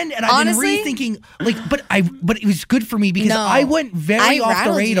better friend, and I've Honestly? been rethinking like, but it was good for me because No. I went very off the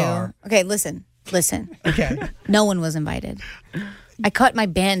rattled radar. you. Okay, listen. Okay, No one was invited. I cut my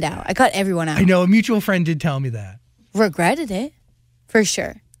band out. I cut everyone out. I know a mutual friend did tell me that. Regretted it, for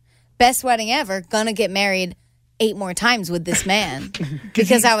sure. Best wedding ever. Gonna get married 8 more times with this man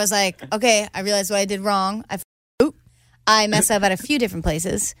because I was like, okay, I realized what I did wrong. I messed up at a few different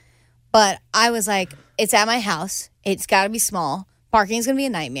places, but I was like, it's at my house. It's got to be small. Parking is gonna be a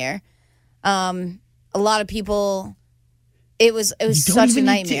nightmare. A lot of people. It was don't such a even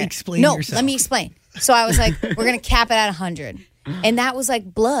need to nightmare. explain no, yourself. let me explain. So I was like, we're gonna cap it at 100, and that was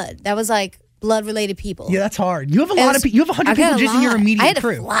like blood. That was like blood related people. Yeah, that's hard. You have a lot of people. You have 100 people just in your immediate I had to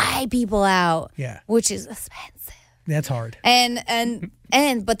crew. fly people out. Yeah. Which is expensive. That's hard.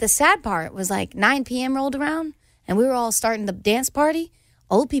 But the sad part was like 9 p.m. rolled around and we were all starting the dance party.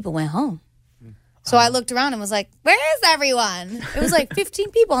 Old people went home. So I looked around and was like, where is everyone? It was like 15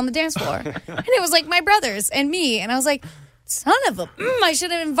 people on the dance floor. And it was like my brothers and me. And I was like, son of a, I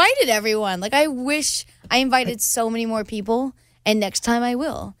should have invited everyone. Like, I wish I invited so many more people. And next time I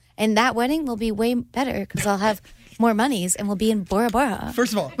will. And that wedding will be way better because I'll have more monies and we'll be in Bora Bora.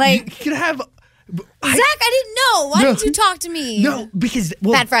 First of all, like, you could have. Zach, I didn't know. Why didn't you talk to me? No, because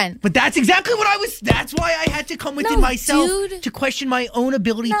bad friend. But that's exactly what I was. That's why I had to come within myself dude. to question my own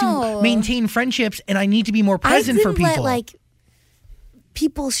ability to No. maintain friendships, and I need to be more present for people.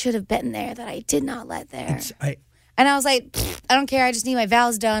 People should have been there that I did not let there. I And I was like, I don't care. I just need my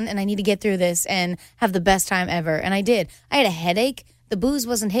vows done, and I need to get through this and have the best time ever. And I did. I had a headache. The booze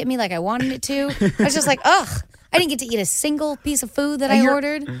wasn't hitting me like I wanted it to. I was just like, ugh. I didn't get to eat a single piece of food that I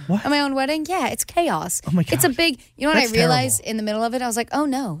ordered What? at my own wedding. Yeah, it's chaos. Oh my It's a gosh. big, you know what That's I realized terrible. in the middle of it? I was like, oh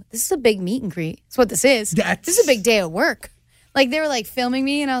no, this is a big meet and greet. That's what this is. That's- This is a big day at work. Like they were like filming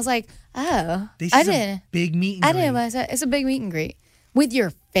me and I was like, oh, this I is a didn't. big meet and I greet. didn't. It's a big meet and greet with your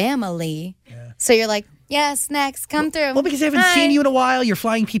family. So you're like, Yes, next, come through. Well, because I haven't Hi. seen you in a while. You're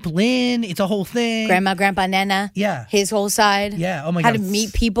flying people in. It's a whole thing. Grandma, Grandpa, Nana. Yeah. His whole side. Yeah. Oh my How God. to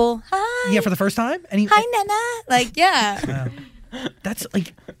meet people. Hi. Yeah, for the first time. And Hi, Nana. Like, yeah. that's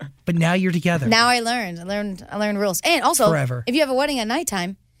like. But now you're together. Now I learned. I learned rules. And also, Forever. if you have a wedding at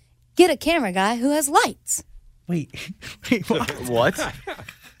nighttime, get a camera guy who has lights. Wait. What? What?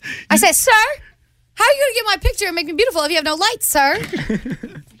 I said, sir, how are you going to get my picture and make me beautiful if you have no lights, sir?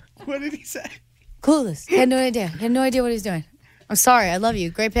 What did he say? Clueless. He had no idea. He had no idea what he was doing. I'm sorry. I love you.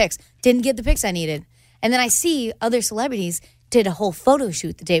 Great pics. Didn't get the pics I needed. And then I see other celebrities did a whole photo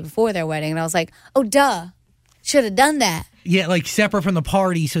shoot the day before their wedding. And I was like, oh, duh. Should have done that. Yeah, like separate from the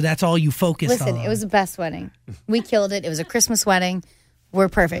party, so that's all you focused on. Listen, it was the best wedding. We killed it. It was a Christmas wedding. We're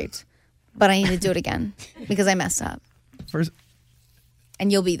perfect. But I need to do it again because I messed up. First,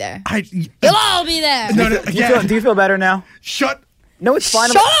 And you'll be there. you'll You'll all be there. No, Do you feel better now? Shut. No, it's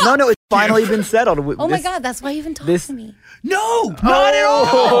finally. Shut up! No, it's finally been settled. Oh, my God. That's why you even talked this- to me. No, not at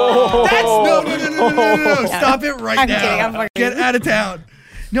all. That's no. Stop it right I'm now. kidding, I'm fucking Get out of town.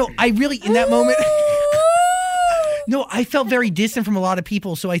 No, I really in that moment. No, I felt very distant from a lot of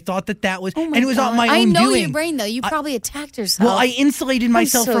people, so I thought that was, and it was on my own I know doing. your brain, though. You probably attacked yourself. Well, I insulated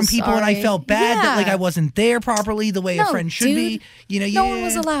myself so from people, and I sorry. felt bad that like Yeah. I wasn't there properly the way a No, friend should dude. be. You know, No one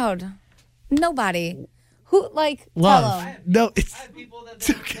was allowed. Nobody. Who, like, tell Love. 'em. No, it's People that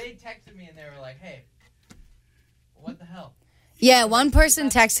they texted me and they were like, "Hey, what the hell?" Yeah, one person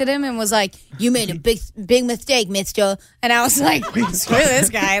texted him and was like, "You made a big mistake, Mister." And I was like, "Screw this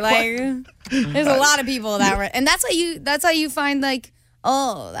guy!" Like, there's a lot of people that were, and that's how you find like,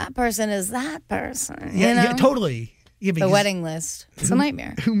 oh, that person is that person. You know? yeah, totally. Yeah, The because wedding list. It's a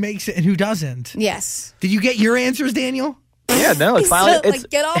nightmare. who makes it and who doesn't? Yes. Did you get your answers, Daniel? Yeah, no, it's He's finally. so, like, It's,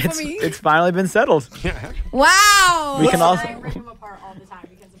 get off of it's, me. it's finally been settled. Wow. We can also.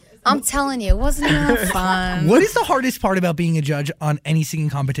 I'm telling you, it wasn't even that fun. What is the hardest part about being a judge on any singing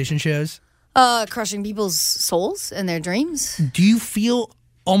competition shows? Crushing people's souls and their dreams. Do you feel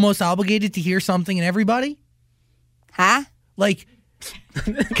almost obligated to hear something in everybody? Huh? Like,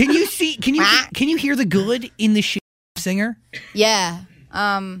 can you hear the good in the singer? Yeah.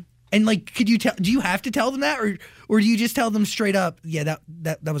 And like, could you tell? Do you have to tell them that, or do you just tell them straight up? Yeah,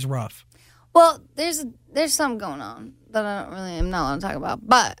 that was rough. Well, there's something going on that I'm not allowed to talk about,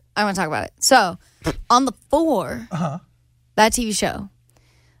 but I want to talk about it. So, on the 4, that TV show,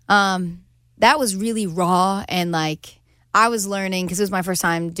 that was really raw, and like I was learning because it was my first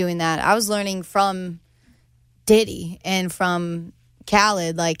time doing that. I was learning from Diddy and from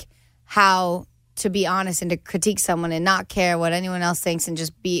Khaled, like how to be honest and to critique someone and not care what anyone else thinks and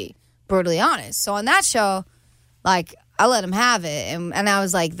just be brutally honest. So on that show, like I let him have it, and I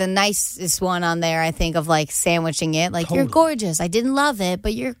was like the nicest one on there, I think, of like sandwiching it. Like, you're gorgeous. I didn't love it,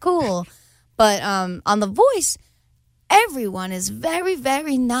 but you're cool. But on The Voice, everyone is very,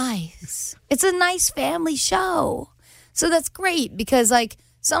 very nice. It's a nice family show. So that's great because like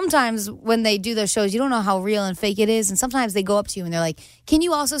sometimes when they do those shows, you don't know how real and fake it is. And sometimes they go up to you and they're like, can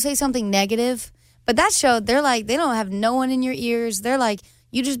you also say something negative? But that show, they're like, they don't have no one in your ears. They're like,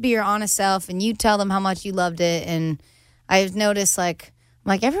 you just be your honest self and you tell them how much you loved it. And I've noticed like, I'm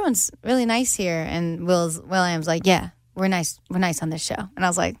like, everyone's really nice here. And Will.i.am's like, yeah, we're nice. We're nice on this show. And I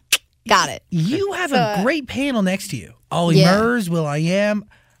was like, got it. You have a great panel next to you. Ollie Yeah. Murs, Will.i.am.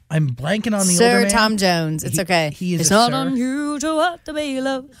 I'm blanking on the Sir older man. Tom Jones. It's okay. He is it's a not sir. unusual to be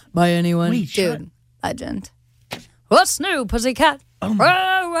loved by anyone. Wait, shut- Dude, legend. What's new, pussycat? Oh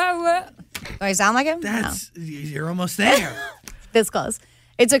Do I sound like him? You're almost there. This close.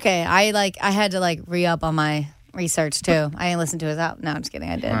 It's okay. I had to like re-up on my research too. I didn't listen to his out. No, I'm just kidding.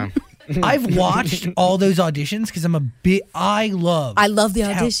 I did. I've watched all those auditions because I love the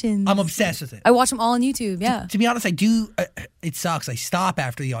talent. auditions. I'm obsessed with it. I watch them all on YouTube. Yeah. To be honest, I do. It sucks. I stop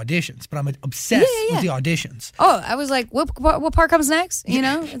after the auditions, but I'm obsessed with the auditions. Oh, I was like, what part comes next? You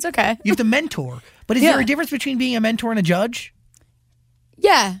know, it's okay. You have to mentor. But is Yeah. there a difference between being a mentor and a judge?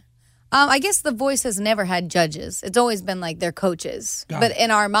 Yeah. I guess The Voice has never had judges. It's always been like their coaches. Got But it. in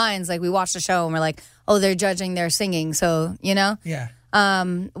our minds, like we watch the show and we're like, oh, they're judging their singing. So, you know? Yeah.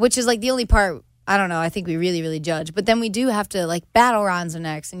 Which is like the only part, I don't know, I think we really, really judge. But then we do have to, like, battle rounds are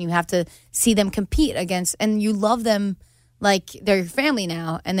next, and you have to see them compete against, and you love them like they're your family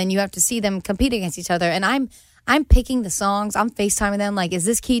now, and then you have to see them compete against each other. And I'm picking the songs, I'm FaceTiming them, like, is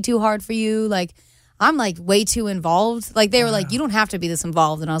this key too hard for you? Like, I'm like way too involved. Like, they were like, you don't have to be this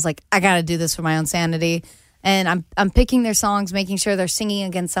involved. And I was like, I got to do this for my own sanity. And I'm picking their songs, making sure they're singing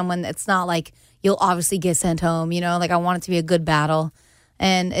against someone that's not like, you'll obviously get sent home, you know? Like, I want it to be a good battle.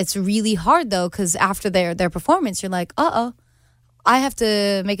 And it's really hard, though, because after their performance, you're like, I have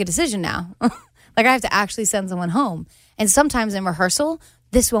to make a decision now. Like, Like I have to actually send someone home. And sometimes in rehearsal,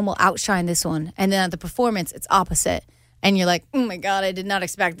 this one will outshine this one. And then at the performance, it's opposite. And you're like, oh my God, I did not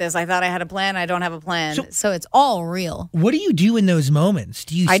expect this. I thought I had a plan. I don't have a plan. So it's all real. What do you do in those moments?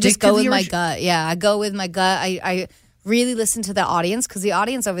 Do you I stick just to go the with my gut. Yeah, I go with my gut. I really listen to the audience because the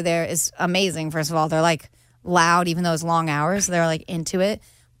audience over there is amazing. First of all, they're like loud, even though it's long hours. They're like into it.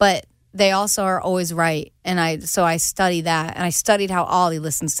 But they also are always right. And so I study that. And I studied how Ollie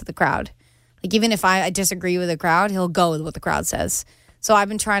listens to the crowd. Like even if I disagree with the crowd, he'll go with what the crowd says. So I've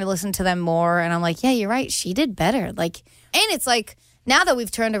been trying to listen to them more, and I'm like, yeah, you're right. She did better. Like, and it's like now that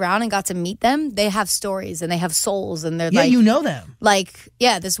we've turned around and got to meet them, they have stories and they have souls, and they're Yeah, like, you know them. like,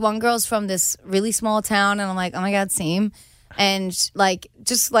 yeah, this one girl's from this really small town, and I'm like, oh my God, same. And like,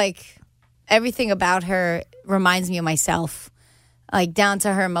 just like everything about her reminds me of myself, like down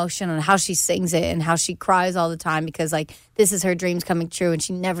to her emotion and how she sings it and how she cries all the time because like this is her dreams coming true, and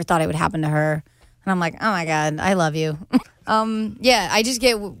she never thought it would happen to her. And I'm like, oh my God, I love you. Yeah, I just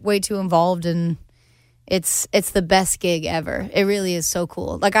get way too involved, and it's the best gig ever. It really is so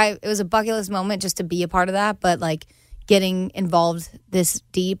cool. Like it was a bucket list moment just to be a part of that, but like getting involved this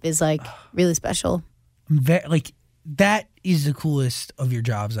deep is like really special. Like that is the coolest of your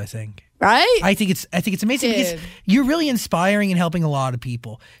jobs, I think. Right? I think it's amazing because you're really inspiring and helping a lot of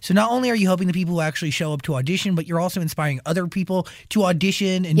people. So not only are you helping the people who actually show up to audition, but you're also inspiring other people to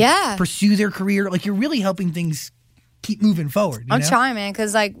audition and pursue their career. Like you're really helping things keep moving forward. I'm trying, man,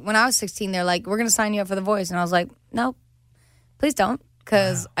 because like when I was 16, they're like, we're going to sign you up for The Voice. And I was like, no, please don't,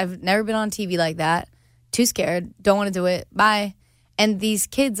 because I've never been on TV like that. Too scared. Don't want to do it. Bye. And these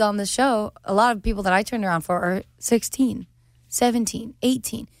kids on the show, a lot of people that I turned around for are 16, 17,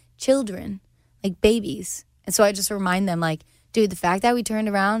 18. Children, like babies. And so I just remind them, like, dude, the fact that we turned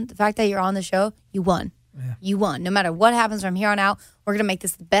around, the fact that you're on the show, you won. Yeah. You won. No matter what happens from here on out, we're going to make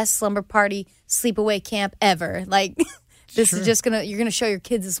this the best slumber party, sleepaway camp ever. Like, this is just you're going to show your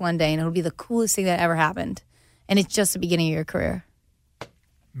kids this one day, and it'll be the coolest thing that ever happened. And it's just the beginning of your career.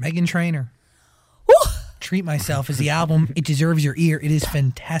 Meghan Trainor. Woo! Treat Myself is the album. It deserves your ear. It is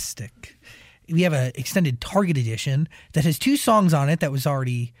fantastic. We have an extended Target edition that has 2 songs on it that was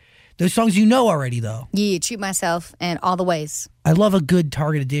already... Those songs you know already, though. Yeah, Treat Myself and All the Ways. I love a good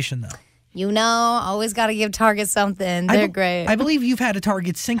Target edition, though. You know, always got to give Target something. They're great. I believe you've had a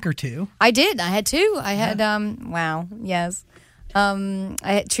Target sync or 2. I did. I had 2. I had, wow, yes.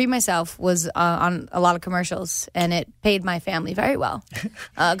 Treat Myself was on a lot of commercials, and it paid my family very well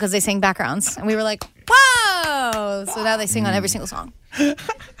because they sang backgrounds. And we were like, whoa! So now they sing on every single song,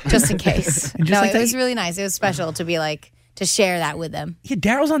 just in case. It was really nice. It was special to be like, to share that with them. Yeah,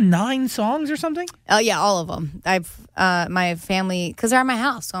 Daryl's on 9 songs or something? Oh, yeah, all of them. My family, because they're at my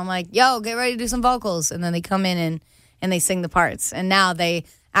house. So I'm like, yo, get ready to do some vocals. And then they come in and they sing the parts. And now they,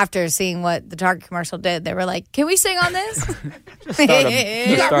 after seeing what the Target commercial did, they were like, can we sing on this?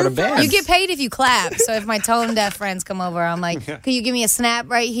 start a band. You get paid if you clap. So if my tone deaf friends come over, I'm like, can you give me a snap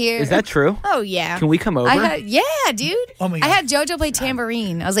right here? Is that true? Oh, yeah. Can we come over? Yeah, dude. Oh my God. I had JoJo play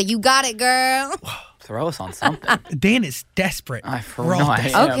tambourine. I was like, you got it, girl. Throw us on something. Dan is desperate. We're all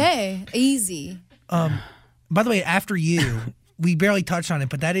desperate. Okay, easy. By the way, After You, we barely touched on it,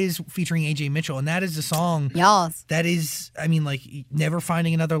 but that is featuring AJ Mitchell, and that is the song. Y'all. That is, I mean, like, never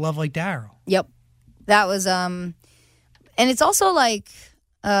finding another love like Daryl. Yep. That was, and it's also like,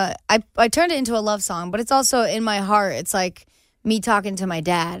 I turned it into a love song, but it's also in my heart. It's like me talking to my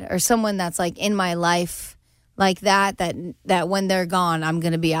dad or someone that's like in my life like that when they're gone, I'm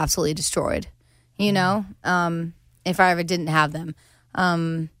going to be absolutely destroyed. You know, if I ever didn't have them.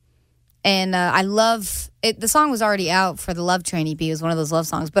 And I love it. The song was already out for the Love Train EP. It was one of those love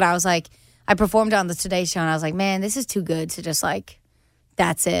songs. But I was like, I performed it on the Today Show, and I was like, man, this is too good to just like,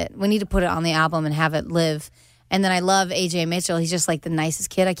 that's it. We need to put it on the album and have it live. And then I love AJ Mitchell. He's just like the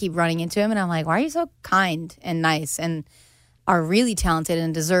nicest kid. I keep running into him, and I'm like, why are you so kind and nice and are really talented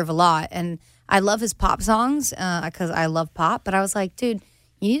and deserve a lot? And I love his pop songs because I love pop. But I was like, dude,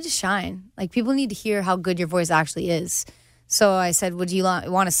 you need to shine. Like, people need to hear how good your voice actually is. So I said, would you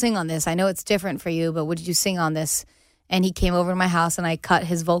want to sing on this? I know it's different for you, but would you sing on this? And he came over to my house, and I cut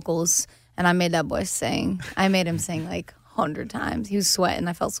his vocals, and I made that boy sing. I made him sing like 100 times. He was sweating.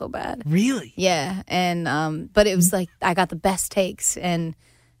 I felt so bad. Really? Yeah. And but it was like I got the best takes, and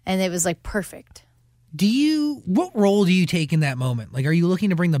it was like perfect. What role do you take in that moment? Like, are you looking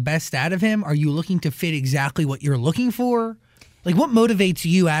to bring the best out of him? Are you looking to fit exactly what you're looking for? Like, what motivates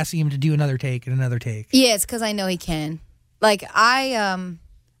you asking him to do another take and another take? Yeah, it's because I know he can. Like, I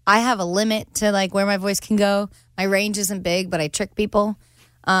have a limit to, like, where my voice can go. My range isn't big, but I trick people.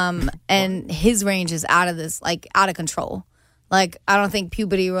 And his range is out of control. Like, I don't think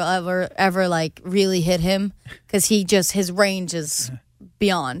puberty will ever like really hit him because his range is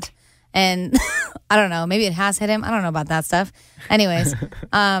beyond. And I don't know, maybe it has hit him. I don't know about that stuff. Anyways,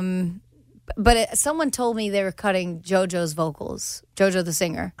 but someone told me they were cutting JoJo's vocals, JoJo the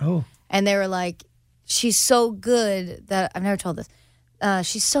singer. Oh. And they were like, she's so good that, I've never told this,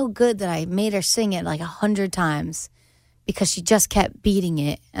 she's so good that I made her sing it like 100 times because she just kept beating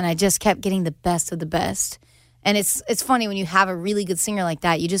it. And I just kept getting the best of the best. And it's funny when you have a really good singer like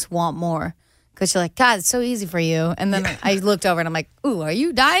that, you just want more. Because you're like, God, it's so easy for you. And then I looked over and I'm like, ooh, are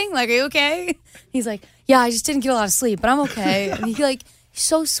you dying? Like, are you okay? He's like, yeah, I just didn't get a lot of sleep, but I'm okay. And he's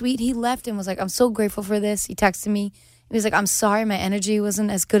so sweet. He left and was like, I'm so grateful for this. He texted me. He was like, I'm sorry my energy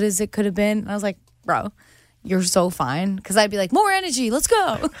wasn't as good as it could have been. And I was like, bro, you're so fine. Because I'd be like, more energy, let's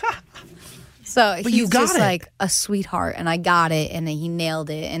go. So he's just like a sweetheart. And I got it. And he nailed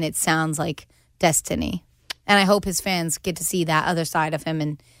it. And it sounds like destiny. And I hope his fans get to see that other side of him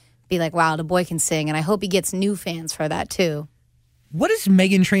and be like, wow, the boy can sing. And I hope he gets new fans for that, too. What does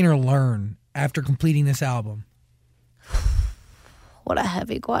Meghan Trainor learn after completing this album? What a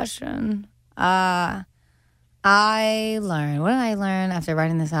heavy question. What did I learn after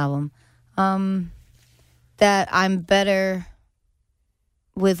writing this album? That I'm better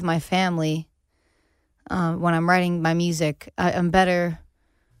with my family when I'm writing my music. I'm better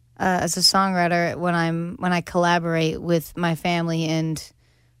as a songwriter when I collaborate with my family and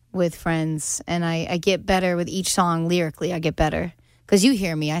with friends, and I get better with each song lyrically. I get better because you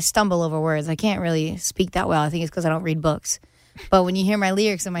hear me. I stumble over words. I can't really speak that well. I think it's because I don't read books. But when you hear my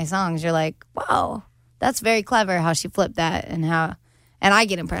lyrics in my songs, you're like, wow, that's very clever how she flipped that, and I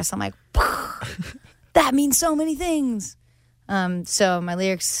get impressed. I'm like, that means so many things. So my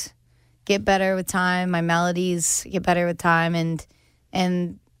lyrics get better with time. My melodies get better with time,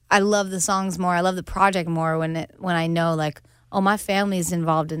 and I love the songs more. I love the project more when I know, like, oh, my family is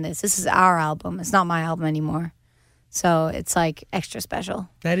involved in this. This is our album. It's not my album anymore. So it's like extra special.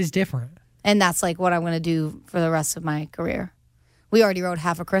 That is different. And that's like what I'm going to do for the rest of my career. We already wrote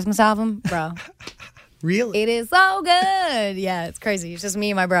half a Christmas album, bro. Really? It is so good. Yeah, it's crazy. It's just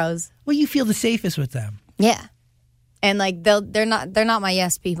me and my bros. Well, you feel the safest with them. Yeah. And like they're not my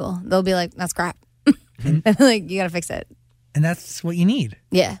yes people. They'll be like, that's crap. And like, you got to fix it. And that's what you need.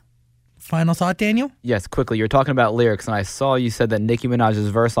 Yeah. Final thought, Daniel? Yes, quickly. You're talking about lyrics, and I saw you said that Nicki Minaj's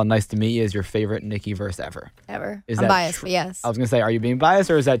verse on Nice to Meet You is your favorite Nicki verse ever. Ever. Is I'm that biased, tr- but yes. I was going to say, are you being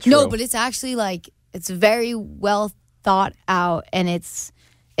biased, or is that true? No, but it's actually like, it's very well thought out, and it's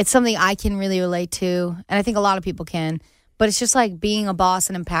something I can really relate to, and I think a lot of people can. But it's just like being a boss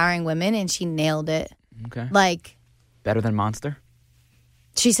and empowering women, and she nailed it. Okay. Like, better than Monster?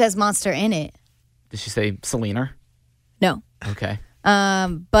 she says monster in it. Did she say Selena? No. Okay.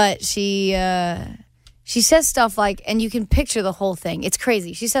 But she says stuff like, and you can picture the whole thing. It's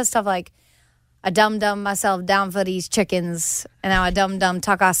crazy. She says stuff like, I dumb myself down for these chickens, and now I dumb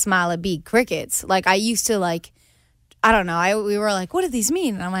talk, I smile at beat crickets. Like, I used to like, I don't know. We were like, what do these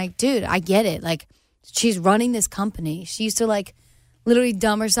mean? And I'm like, dude, I get it. Like, she's running this company. She used to like literally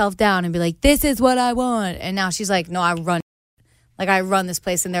dumb herself down and be like, this is what I want. And now she's like, no, I run this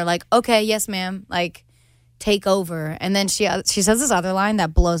place. And they're like, okay, yes, ma'am. Like, take over. And then she says this other line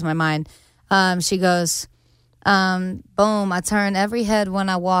that blows my mind. She goes, boom, I turn every head when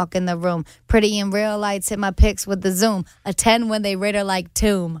I walk in the room. Pretty in real lights hit my pics with the zoom. A 10 when they rate her like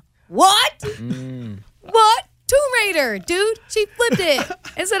Tomb. What? What? Tomb Raider, dude. She flipped it.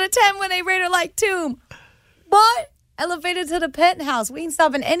 Instead of 10 when they rate her like Tomb. What? Elevated to the penthouse. We ain't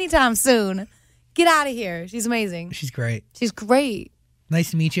stopping anytime soon. Get out of here. She's amazing. She's great. She's great.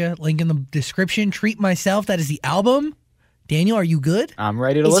 Nice to meet you. Link in the description. Treat Myself. That is the album. Daniel, are you good? I'm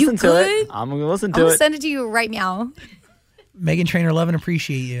ready to Is you listen to good? it. I'm going to listen I'm to going to it. send it to you right now. Meghan Trainor, love and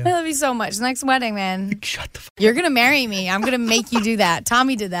appreciate you. I love you so much. Next wedding, man. Shut the fuck You're going to marry me. I'm going to make you do that.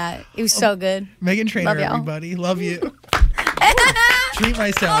 Tommy did that. It was so good. Meghan Trainor, Love y'all. everybody. Love you. Treat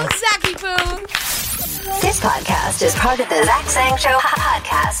Myself. Oh, Zachy Poo. This podcast is part of the Zach Sang Show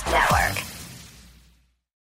Podcast Network.